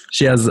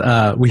she has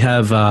we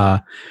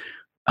have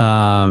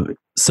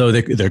so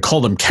they call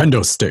them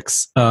kendo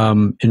sticks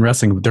in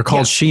wrestling. They're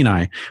called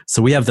shinai.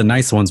 So we have the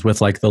nice ones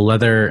with like the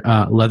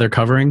leather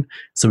covering.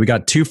 So we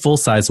got 2 full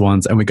size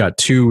ones and we got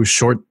 2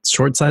 short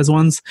size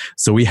ones.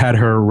 So we had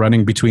her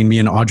running between me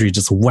and Audrey,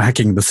 just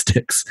whacking the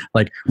sticks,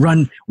 like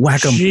run,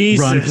 whack them,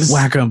 run,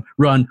 whack them,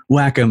 run,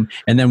 whack them.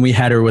 And then we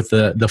had her with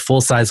the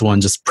full size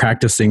one, just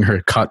practicing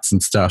her cuts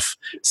and stuff.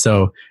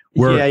 So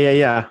we're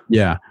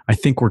yeah. I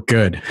think we're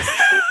good.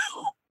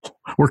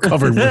 We're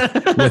covered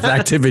with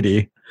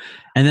activity.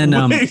 And then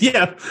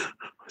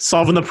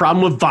solving the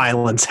problem with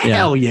violence.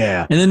 Hell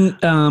yeah. And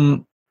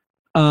then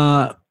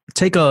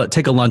take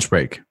a lunch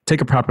break.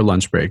 Take a proper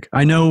lunch break.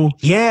 I know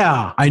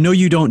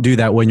you don't do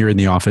that when you're in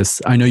the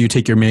office. I know you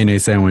take your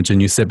mayonnaise sandwich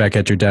and you sit back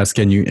at your desk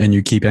and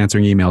you keep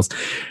answering emails.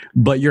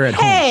 But you're at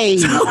home. Hey,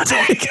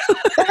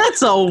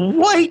 that's a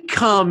white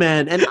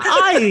comment, and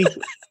I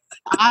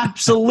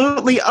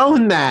absolutely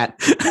own that.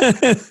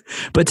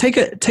 But take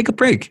a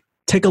break.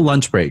 Take a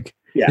lunch break.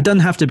 Yeah. It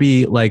doesn't have to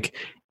be like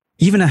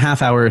even a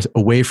half hour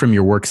away from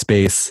your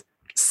workspace,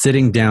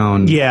 sitting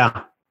down.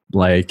 Yeah.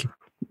 Like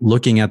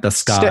looking at the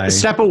sky.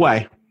 Step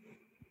away.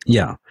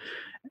 Yeah.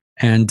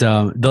 And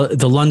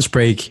the lunch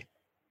break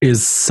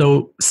is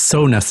so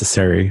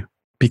necessary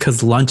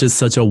because lunch is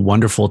such a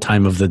wonderful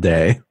time of the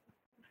day.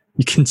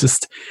 You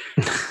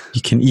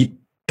can eat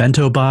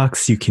bento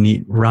box, you can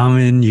eat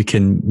ramen, you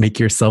can make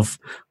yourself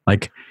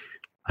like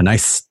a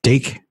nice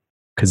steak.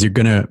 Because you're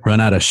going to run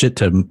out of shit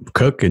to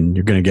cook and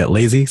you're going to get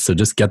lazy. So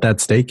just get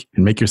that steak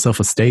and make yourself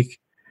a steak.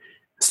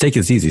 Steak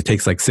is easy. It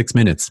takes like 6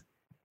 minutes.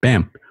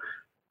 Bam.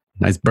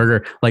 Nice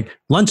burger. Like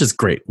lunch is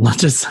great.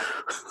 Lunch is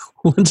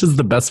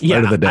the best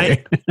part of the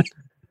day.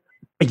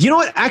 You know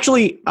what?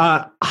 Actually,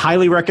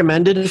 highly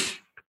recommended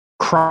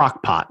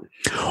crock pot.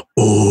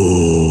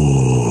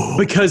 Oh.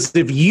 Because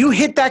if you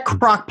hit that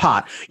crock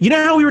pot, you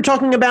know how we were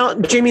talking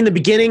about, Jamie, in the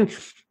beginning,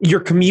 your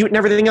commute and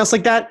everything else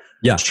like that?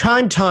 Yeah.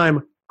 Chime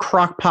time.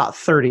 Crockpot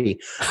 30.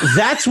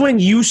 That's when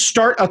you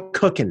start a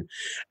cooking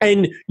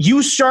and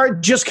you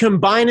start just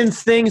combining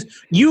things.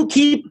 You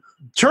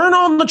turn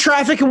on the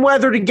traffic and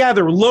weather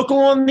together. Local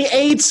on the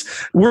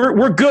 8s.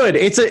 We're good.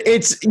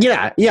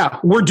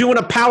 We're doing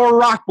a power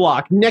rock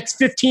block. Next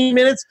 15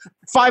 minutes,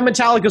 5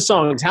 Metallica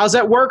songs. How's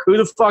that work? Who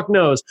the fuck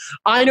knows?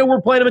 I know we're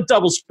playing them at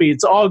double speed.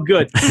 It's all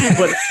good.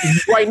 But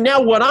right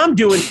now what I'm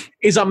doing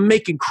is I'm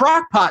making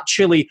crockpot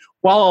chili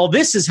while all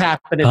this is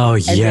happening. Oh,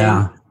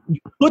 yeah. You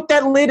put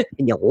that lid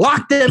and you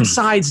lock them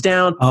sides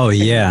down. Oh,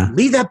 yeah.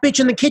 Leave that bitch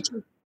in the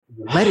kitchen.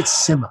 You let it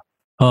simmer.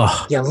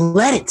 Oh. You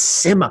let it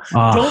simmer.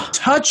 Oh. Don't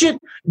touch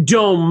it.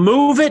 Don't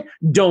move it.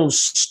 Don't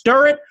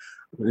stir it.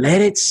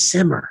 Let it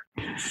simmer.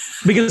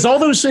 Because all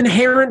those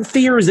inherent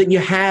fears that you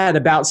had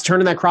about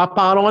turning that crock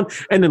pot on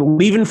and then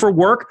leaving for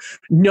work,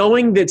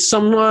 knowing that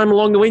sometime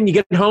along the way when you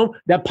get home,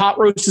 that pot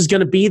roast is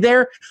going to be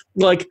there,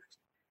 like,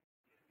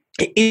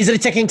 is it a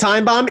ticking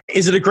time bomb?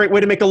 Is it a great way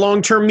to make a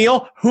long-term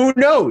meal? Who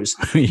knows?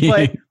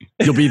 But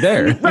you'll be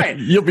there. Right.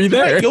 You'll be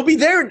there. Right. You'll be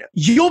there.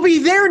 You'll be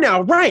there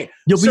now. Right.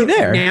 You'll be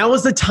there. Now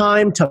is the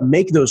time to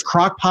make those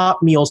crock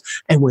pot meals.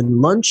 And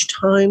when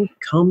lunchtime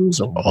comes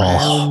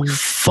around,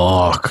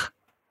 fuck.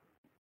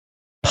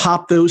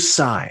 Pop those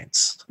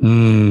sides.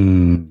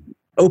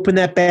 Open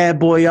that bad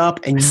boy up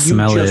and you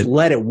smell just it.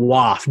 Let it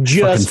waft.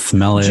 Just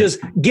smell it. Just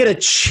get a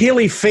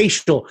chili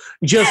facial.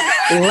 Just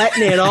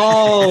letting it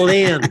all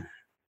in.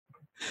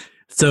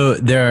 So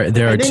there are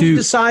then two. You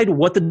decide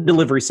what the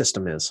delivery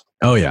system is.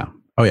 Oh yeah.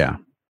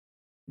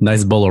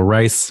 Nice bowl of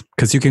rice,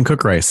 because you can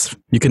cook rice.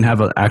 You can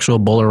have an actual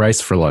bowl of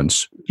rice for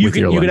lunch. You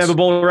can have a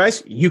bowl of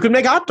rice. You can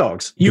make hot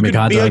dogs. You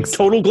can be a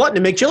total glutton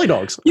and make chili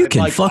dogs. You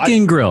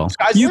can grill.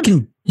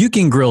 You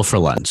can grill for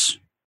lunch.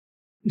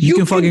 You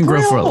can fucking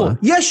grill for lunch.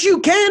 Yes,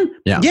 you can.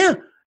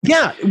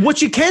 Yeah.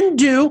 What you can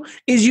do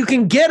is you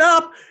can get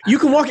up, you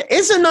can walk.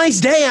 It's a nice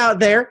day out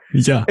there.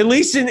 Yeah. At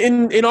least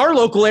in our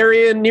local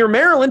area near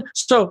Maryland.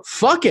 So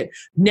fuck it.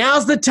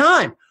 Now's the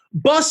time.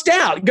 Bust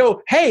out.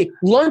 Go, hey,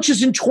 lunch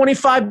is in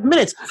 25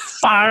 minutes.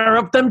 Fire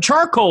up them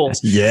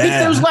charcoals. Yeah.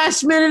 Get those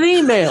last minute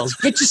emails.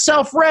 Get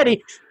yourself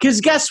ready.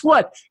 Because guess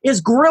what? It's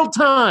grill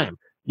time.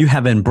 You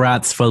having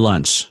brats for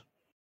lunch.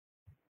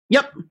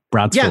 Yep.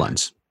 Brats for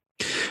lunch.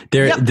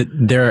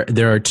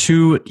 There are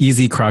 2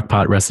 easy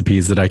crockpot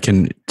recipes that I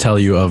can tell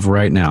you of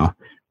right now.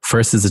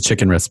 First is a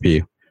chicken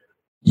recipe.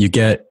 You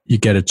get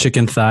a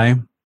chicken thigh,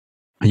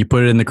 and you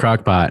put it in the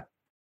crockpot,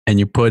 and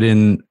you put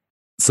in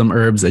some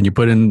herbs, and you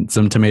put in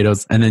some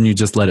tomatoes, and then you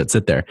just let it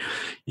sit there.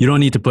 You don't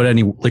need to put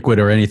any liquid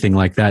or anything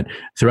like that.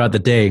 Throughout the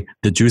day,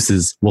 the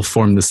juices will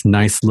form this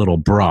nice little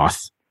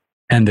broth,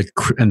 and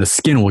the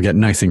skin will get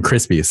nice and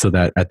crispy, so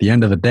that at the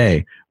end of the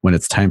day, when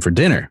it's time for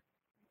dinner,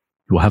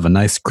 you will have a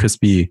nice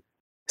crispy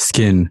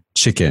skin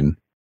chicken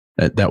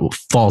that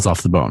falls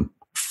off the bone.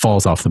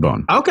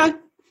 Okay.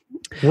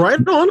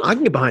 Right on. I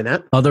can get behind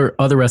that. Other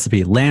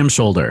recipe, lamb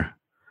shoulder.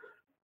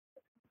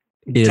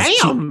 It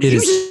Damn,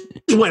 is you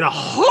just went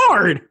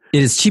hard.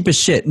 It is cheap as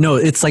shit. No,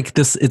 it's like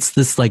this. It's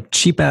this like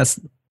cheap ass.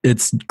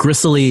 It's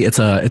gristly. It's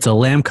a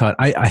lamb cut.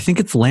 I think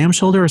it's lamb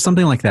shoulder or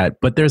something like that.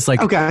 But there's like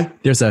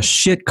there's a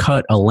shit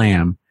cut of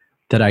lamb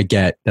that I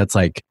get that's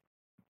like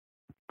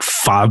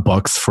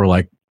 $5 for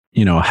like,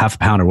 you know, half a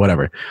pound or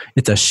whatever.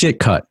 It's a shit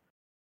cut.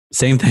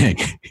 Same thing.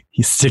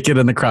 You stick it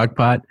in the crock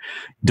pot.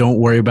 Don't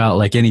worry about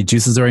like any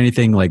juices or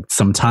anything. Like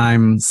some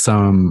thyme,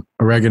 some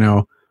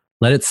oregano.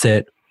 Let it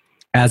sit.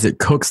 As it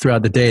cooks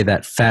throughout the day,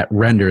 that fat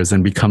renders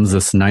and becomes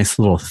this nice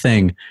little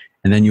thing.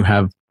 And then you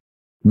have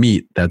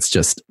meat that's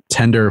just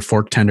tender,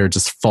 fork tender,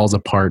 just falls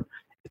apart.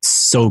 It's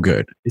so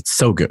good. It's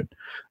so good.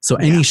 So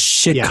any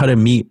shit cut of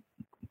meat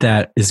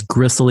that is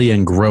gristly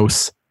and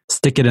gross,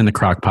 stick it in the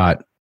crock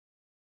pot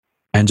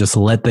and just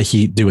let the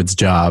heat do its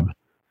job.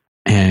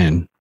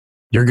 And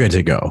you're good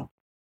to go.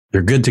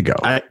 You're good to go.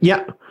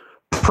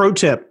 Pro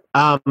tip.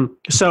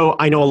 So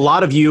I know a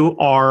lot of you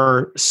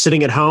are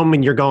sitting at home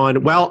and you're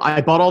going, well,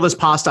 I bought all this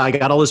pasta. I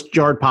got all this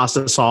jarred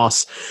pasta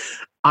sauce.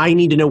 I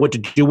need to know what to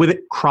do with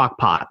it. Crock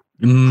pot.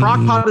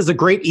 Crock pot is a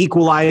great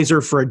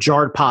equalizer for a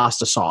jarred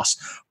pasta sauce.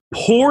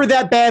 Pour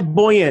that bad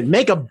boy in.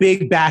 Make a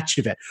big batch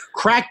of it.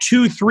 Crack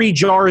 2-3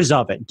 jars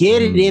of it.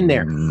 Get it in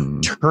there.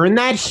 Turn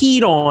that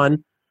heat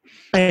on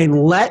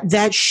and let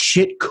that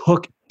shit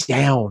cook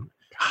down.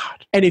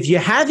 And if you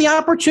have the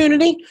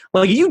opportunity,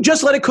 like you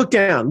just let it cook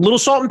down, a little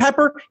salt and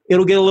pepper,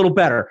 it'll get a little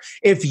better.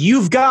 If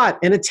you've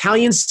got an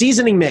Italian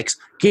seasoning mix,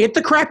 get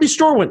the crappy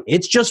store one.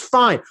 It's just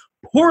fine.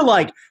 Pour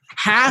like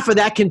half of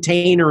that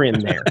container in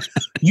there.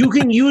 You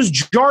can use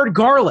jarred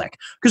garlic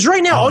because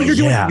right now all you're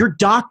doing, you're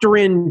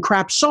doctoring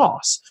crap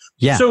sauce.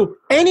 Yeah. So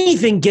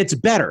anything gets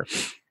better.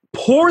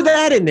 Pour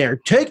that in there.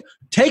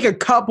 Take a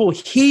couple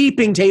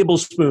heaping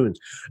tablespoons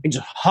and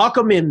just huck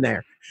them in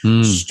there.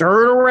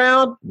 Stir it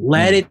around,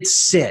 let it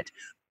sit.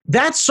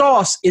 That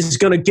sauce is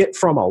going to get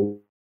from a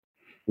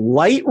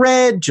light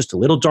red, just a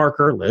little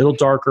darker, little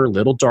darker,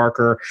 little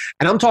darker.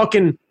 And I'm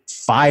talking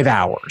 5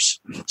 hours,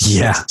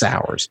 6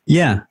 hours.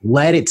 Yeah.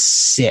 Let it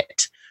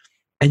sit.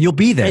 And you'll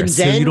be there. And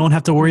so you don't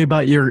have to worry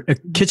about your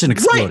kitchen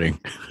exploding.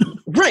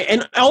 Right.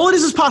 And all it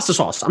is pasta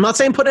sauce. I'm not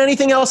saying put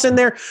anything else in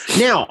there.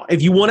 Now,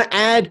 if you want to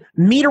add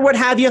meat or what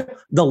have you,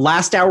 the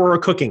last hour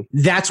of cooking,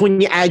 that's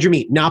when you add your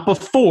meat, not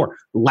before,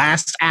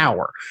 last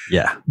hour.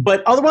 Yeah.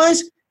 But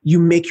otherwise, you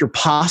make your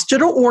pasta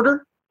to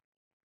order.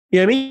 You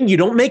know what I mean? You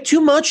don't make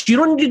too much. You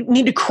don't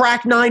need to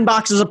crack 9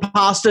 boxes of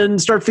pasta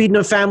and start feeding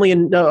a family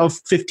of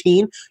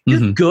 15.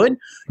 You're good.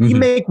 You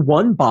make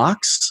 1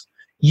 box.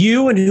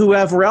 You and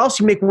whoever else,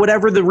 you make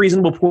whatever the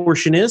reasonable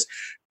portion is.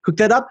 Cook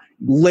that up,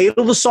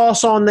 ladle the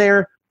sauce on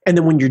there, and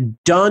then when you're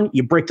done,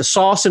 you break the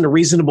sauce into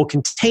reasonable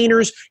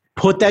containers,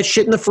 put that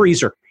shit in the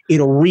freezer.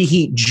 It'll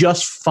reheat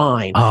just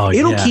fine.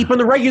 It'll keep in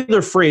the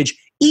regular fridge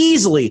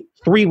easily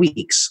 3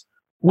 weeks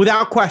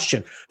without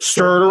question.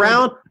 Stir it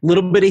around, a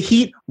little bit of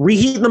heat,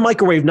 reheat in the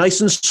microwave nice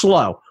and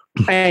slow,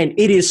 and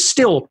it is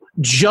still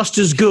just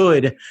as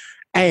good,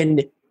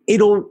 and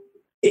it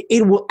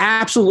will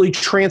absolutely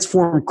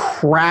transform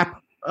crap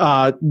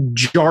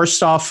jar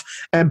stuff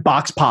and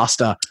box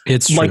pasta.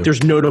 It's true. Like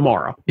there's no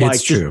tomorrow. Like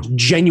it's true. Just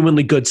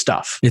genuinely good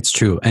stuff. It's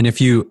true. And if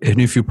you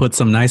put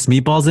some nice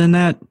meatballs in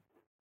that,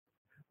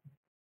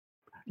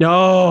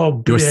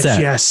 you're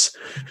set. Yes.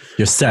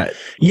 You're set.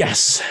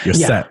 Yes. You're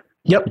set.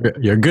 Yep.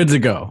 You're good to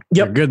go.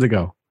 Yep. You're good to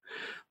go.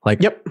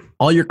 Like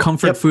all your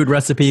comfort food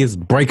recipes,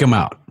 break them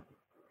out.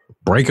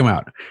 Break them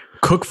out.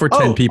 Cook for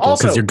 10 people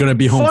because you're going to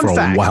be home for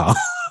a while.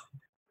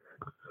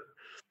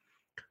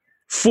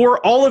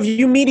 For all of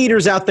you meat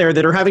eaters out there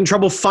that are having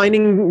trouble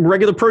finding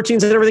regular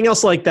proteins and everything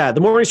else like that, the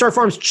Morningstar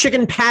Farms chick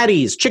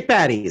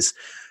patties,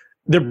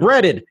 they're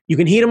breaded. You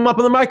can heat them up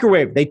in the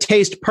microwave. They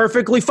taste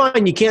perfectly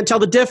fine. You can't tell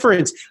the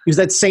difference. Use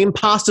that same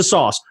pasta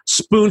sauce,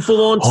 spoonful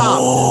on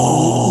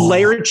top.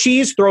 Layer of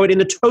cheese, throw it in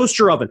the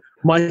toaster oven.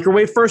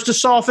 Microwave first to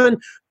soften,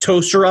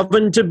 toaster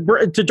oven to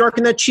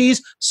darken that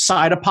cheese,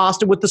 side of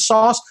pasta with the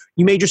sauce.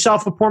 You made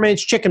yourself a poor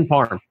man's chicken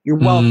parm. You're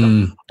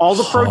welcome. All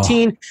the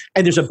protein,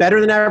 and there's a better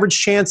than average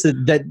chance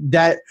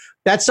that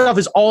stuff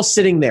is all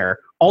sitting there.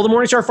 All the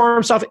Morningstar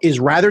Farm stuff is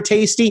rather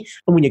tasty,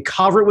 and when you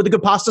cover it with a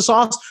good pasta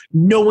sauce,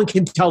 no one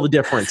can tell the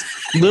difference.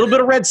 A little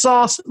bit of red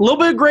sauce, a little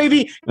bit of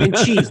gravy, and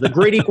cheese, the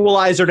great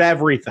equalizer to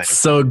everything.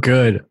 So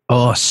good.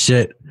 Oh,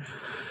 shit.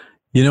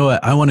 You know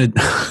what? I wanted...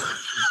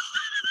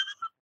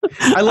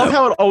 I love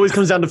how it always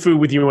comes down to food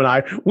with you and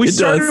I. We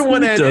started at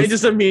one end and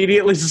just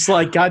immediately just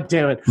like, God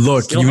damn it.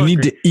 Look, you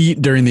need to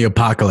eat during the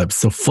apocalypse,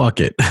 so fuck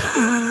it.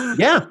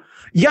 Yeah.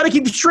 You got to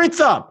keep your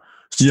strength up.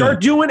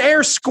 Start doing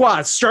air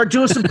squats. Start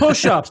doing some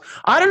push-ups.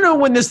 I don't know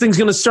when this thing's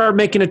going to start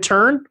making a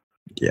turn.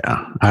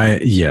 Yeah.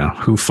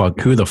 Who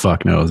the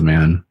fuck knows,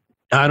 man?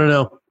 I don't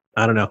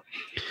know.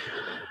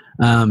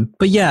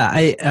 But yeah,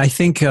 I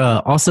think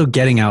also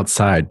getting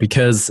outside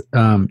because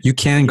you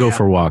can go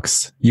for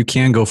walks. You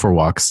can go for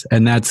walks,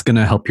 and that's going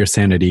to help your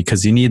sanity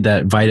because you need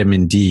that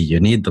vitamin D. You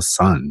need the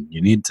sun.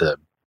 You need to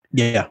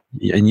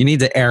and you need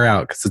to air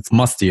out because it's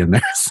musty in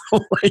there. So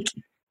like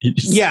Big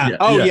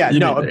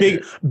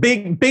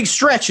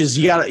stretches.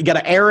 You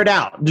gotta air it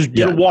out. Just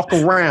get a walk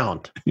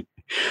around.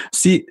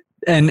 See,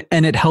 and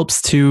it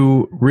helps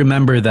to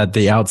remember that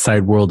the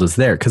outside world is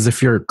there. Because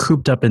if you're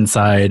cooped up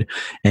inside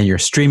and you're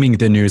streaming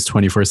the news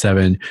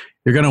 24/7,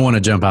 you're gonna want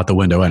to jump out the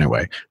window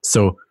anyway.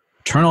 So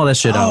turn all that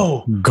shit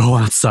out. Go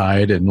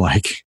outside and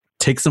like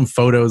take some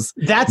photos.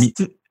 That's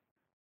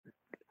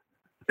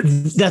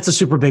a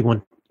super big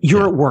one.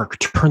 You're at work.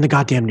 Turn the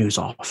goddamn news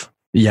off.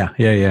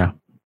 Yeah.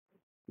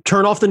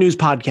 Turn off the news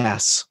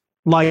podcasts.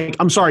 Like,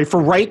 I'm sorry,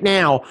 for right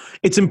now,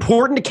 it's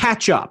important to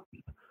catch up.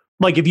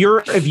 Like if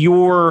you're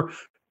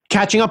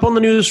catching up on the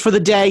news for the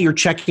day, you're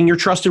checking your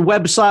trusted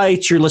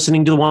websites, you're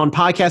listening to the one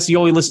podcast you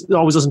always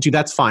listen to,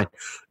 that's fine.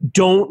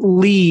 Don't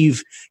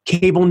leave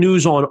cable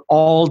news on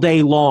all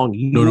day long.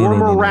 Your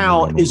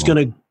morale is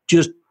going to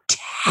just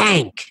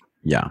tank.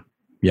 Yeah.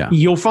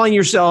 You'll find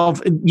yourself,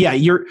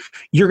 you're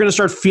going to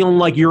start feeling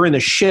like you're in the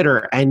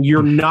shitter and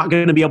you're not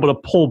going to be able to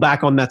pull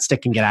back on that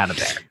stick and get out of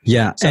there.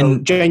 Yeah. So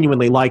and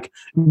genuinely, like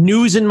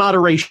news in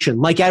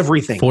moderation, like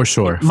everything. For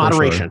sure.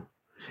 Moderation. For sure.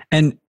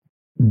 And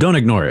don't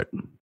ignore it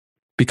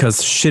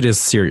because shit is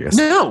serious.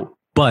 No,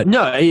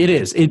 it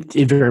is.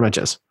 It very much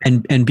is.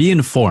 And be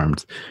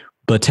informed,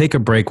 but take a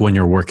break when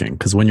you're working.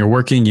 Because when you're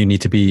working, you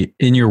need to be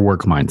in your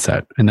work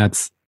mindset. And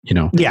that's,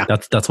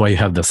 that's why you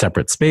have the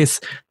separate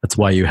space. That's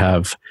why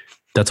you've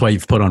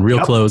put on real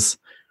clothes.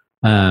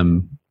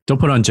 Don't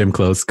put on gym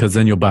clothes because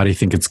then your body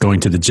think it's going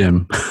to the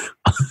gym.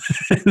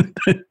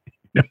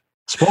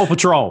 Spoil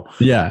patrol.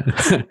 Yeah.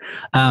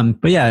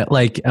 But yeah,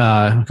 like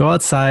go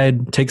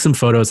outside, take some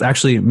photos.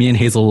 Actually, me and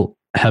Hazel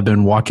have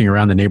been walking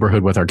around the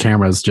neighborhood with our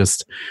cameras,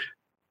 just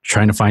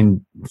trying to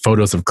find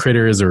photos of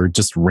critters or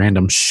just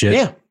random shit.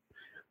 Yeah.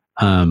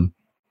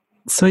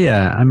 So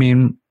yeah, I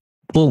mean,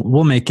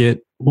 we'll make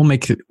it. We'll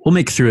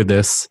make through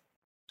this.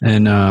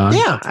 And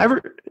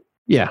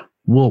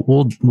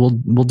We'll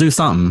do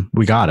something.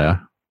 We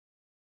gotta.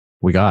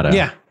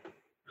 Yeah.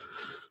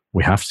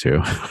 We have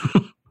to.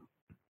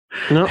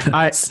 No,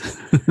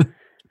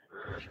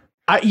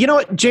 you know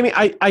what, Jamie,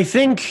 I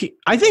think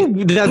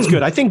that's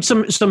good. I think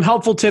some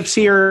helpful tips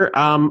here.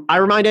 I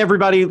remind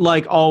everybody,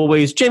 like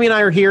always, Jamie and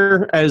I are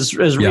here as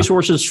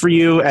resources for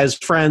you, as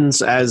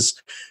friends, as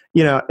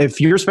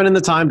if you're spending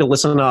the time to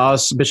listen to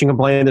us bitch and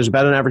complain, there's a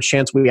better than average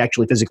chance we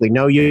actually physically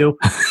know you.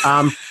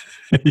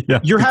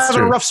 You're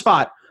having a rough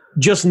spot.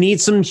 Just need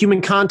some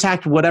human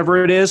contact,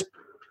 whatever it is,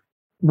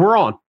 we're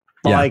on.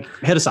 Like,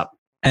 hit us up.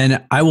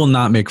 And I will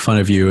not make fun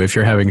of you if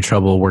you're having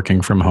trouble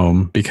working from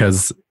home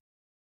because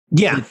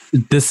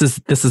this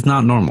is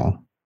not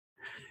normal.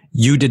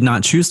 You did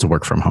not choose to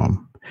work from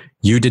home.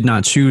 You did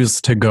not choose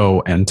to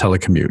go and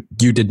telecommute.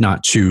 You did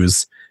not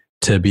choose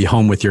to be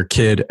home with your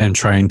kid and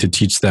trying to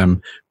teach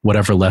them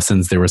whatever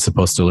lessons they were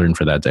supposed to learn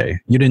for that day.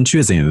 You didn't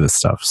choose any of this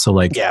stuff. So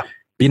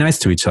be nice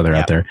to each other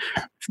out there.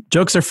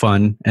 Jokes are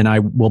fun and I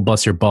will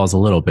bust your balls a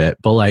little bit,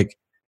 but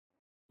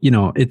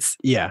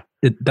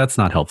that's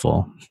not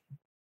helpful.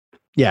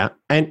 Yeah.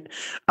 And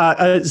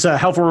as a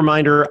helpful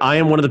reminder, I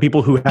am one of the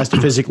people who has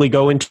to physically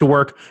go into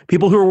work.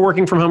 People who are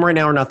working from home right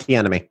now are not the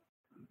enemy.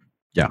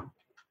 Yeah.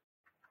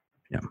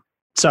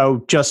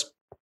 So just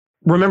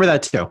remember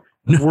that too.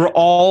 We're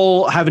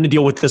all having to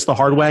deal with this the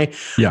hard way.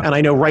 Yeah. And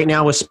I know right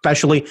now,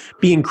 especially,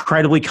 be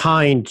incredibly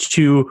kind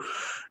to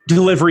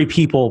delivery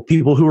people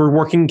who are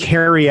working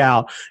carry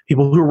out,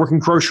 people who are working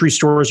grocery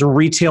stores and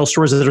retail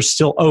stores that are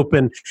still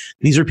open.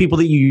 These are people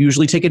that you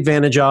usually take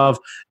advantage of.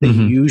 They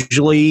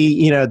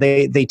usually,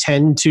 they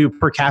tend to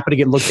per capita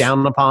get looked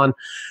down upon.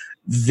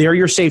 They're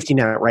your safety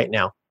net right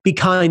now. Be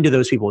kind to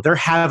those people. They're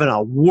having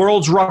a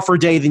world's rougher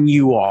day than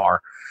you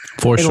are.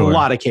 In a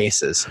lot of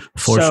cases.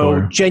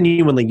 So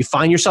genuinely, you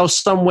find yourself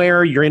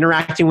somewhere, you're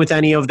interacting with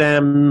any of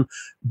them,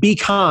 be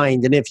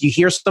kind. And if you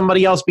hear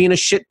somebody else being a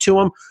shit to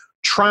them,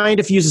 try and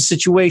diffuse the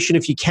situation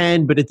if you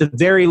can. But at the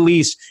very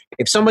least,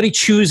 if somebody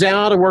chews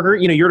out a worker,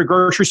 you're at a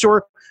grocery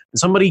store and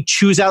somebody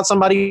chews out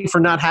somebody for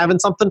not having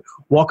something,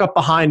 walk up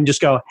behind and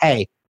just go,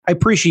 hey, I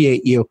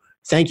appreciate you.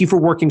 Thank you for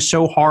working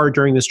so hard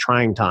during this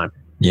trying time.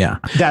 Yeah.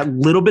 That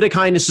little bit of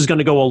kindness is going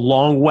to go a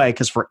long way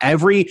because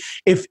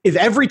if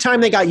every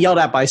time they got yelled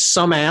at by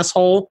some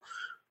asshole,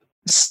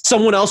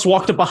 someone else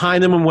walked up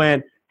behind them and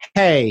went,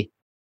 hey,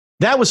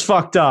 that was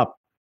fucked up.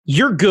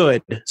 You're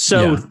good.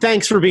 So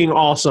thanks for being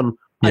awesome.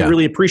 I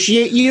really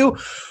appreciate you.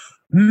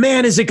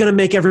 Man, is it going to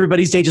make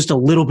everybody's day just a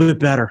little bit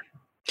better.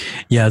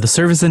 Yeah, the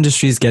service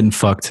industry is getting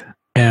fucked.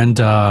 And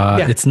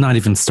it's not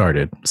even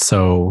started.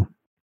 So,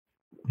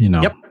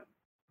 Yep.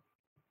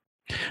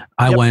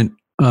 I went,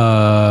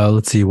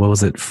 let's see, what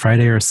was it?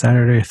 Friday or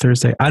Saturday or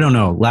Thursday? I don't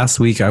know. Last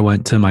week I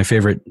went to my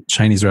favorite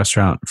Chinese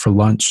restaurant for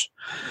lunch.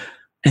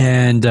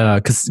 And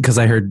because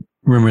I heard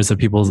rumors of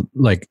people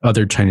like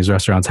other Chinese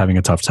restaurants having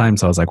a tough time.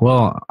 So I was like,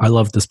 well, I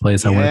love this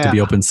place. I want it to be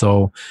open.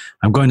 So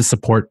I'm going to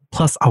support.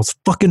 Plus I was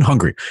fucking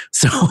hungry.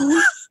 So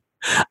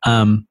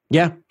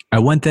I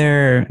went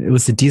there. It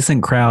was a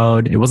decent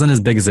crowd. It wasn't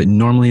as big as it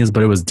normally is,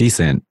 but it was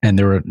decent. And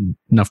there were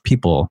enough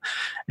people.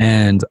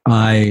 And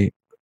I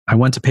I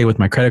went to pay with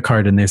my credit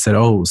card and they said,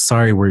 oh,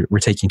 sorry, we're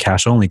taking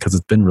cash only because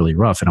it's been really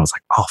rough. And I was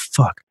like, oh,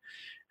 fuck.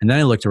 And then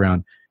I looked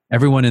around.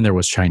 Everyone in there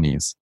was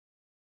Chinese.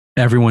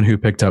 Everyone who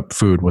picked up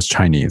food was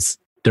Chinese.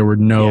 There were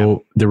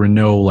no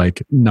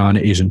like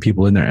non-Asian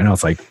people in there. And I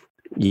was like,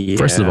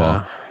 first of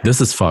all,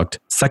 this is fucked.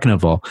 Second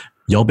of all,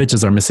 y'all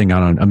bitches are missing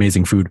out on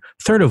amazing food.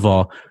 Third of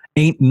all,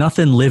 ain't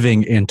nothing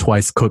living in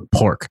twice cooked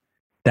pork.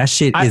 That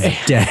shit is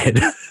dead.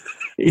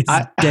 It's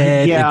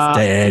dead. Yeah,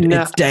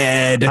 it's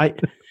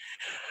dead.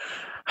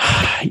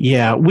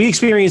 Yeah, we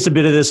experienced a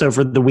bit of this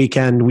over the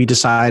weekend. We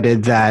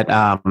decided that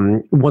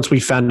once we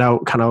found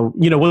out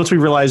once we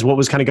realized what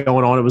was kind of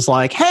going on, it was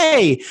like,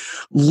 hey,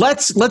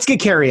 let's get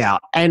carry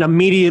out. And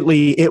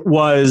immediately it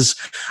was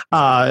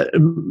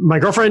my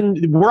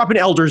girlfriend, we're up in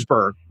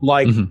Eldersburg,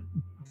 like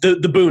the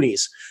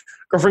boonies.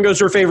 Girlfriend goes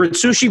to her favorite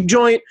sushi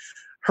joint.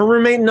 Her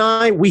roommate and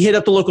I, we hit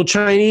up the local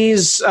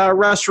Chinese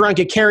restaurant,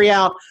 get carry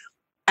out.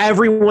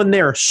 Everyone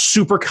there,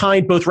 super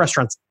kind, both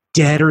restaurants.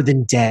 Deader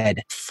than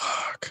dead.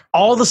 Fuck.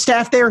 All the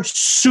staff there,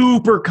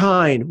 super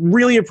kind,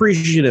 really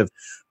appreciative.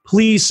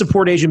 Please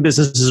support Asian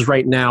businesses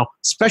right now,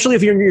 especially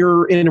if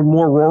you're in a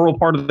more rural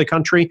part of the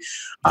country.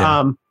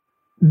 Yeah.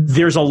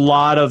 There's a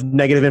lot of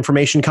negative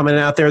information coming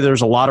out there.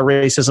 There's a lot of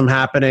racism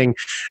happening,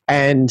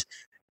 and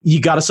you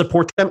got to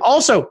support them.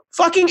 Also,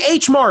 fucking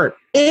H Mart.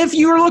 If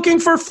you're looking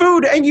for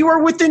food and you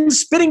are within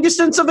spitting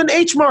distance of an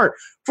H Mart,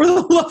 for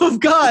the love of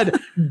God,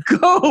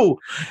 go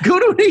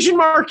to an Asian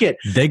market.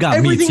 They got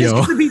everything meat, yo.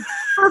 is going to be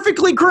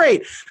perfectly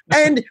great.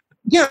 And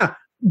yeah,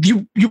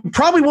 you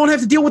probably won't have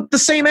to deal with the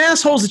same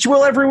assholes that you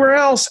will everywhere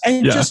else.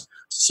 And just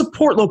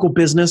support local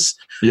business.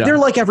 Yeah. They're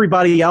like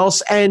everybody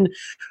else. And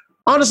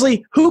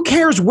honestly, who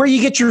cares where you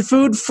get your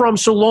food from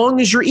so long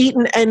as you're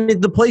eating and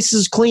the place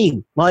is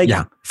clean? Like,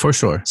 yeah, for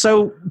sure.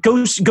 So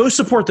go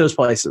support those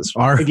places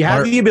if you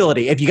have the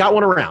ability, if you got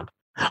one around.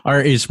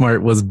 Our H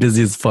Mart was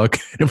busy as fuck.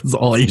 It was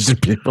all Asian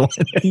people.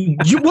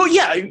 You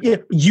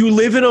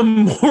live in a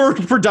more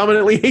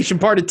predominantly Asian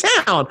part of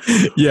town.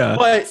 Yeah.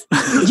 But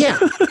yeah.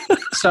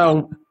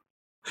 So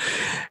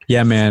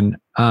yeah, man.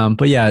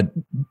 But yeah,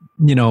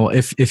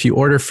 if you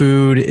order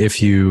food,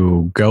 if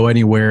you go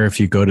anywhere, if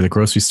you go to the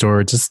grocery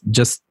store, just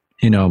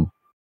be a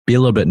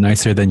little bit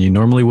nicer than you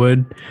normally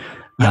would.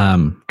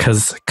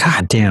 Cause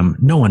God damn,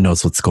 no one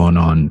knows what's going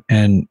on.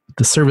 And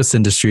the service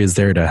industry is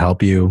there to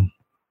help you.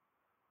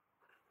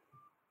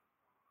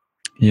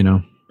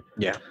 Yeah.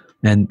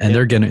 And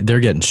they're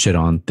getting shit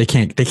on. They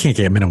can't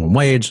get minimum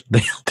wage. They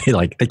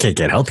can't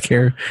get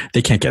healthcare.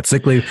 They can't get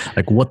sick leave.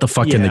 Like, what the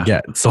fuck can they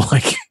get? So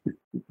like,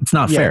 it's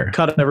not fair.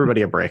 Cut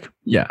everybody a break.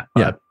 Yeah.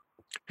 All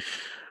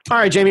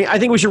right, Jamie, I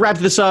think we should wrap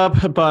this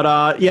up,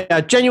 but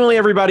genuinely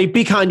everybody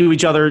be kind to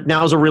each other.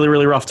 Now is a really,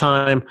 really rough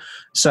time.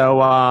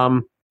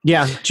 So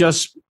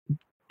just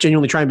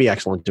genuinely try and be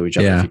excellent to each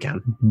other if you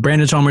can.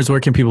 Brandon Chalmers, where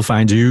can people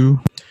find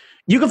you?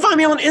 You can find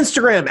me on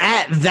Instagram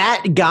at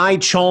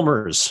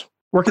 @thatguychalmers.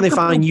 Where can they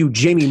find you,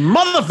 Jamie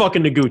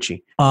motherfucking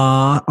Noguchi?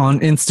 On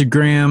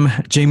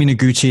Instagram, Jamie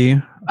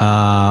Noguchi.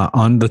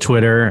 On the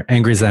Twitter,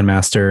 Angry Zen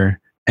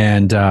Master,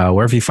 and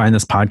wherever you find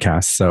this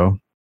podcast. So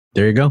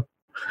there you go.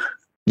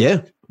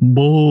 Yeah.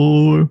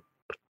 Bye.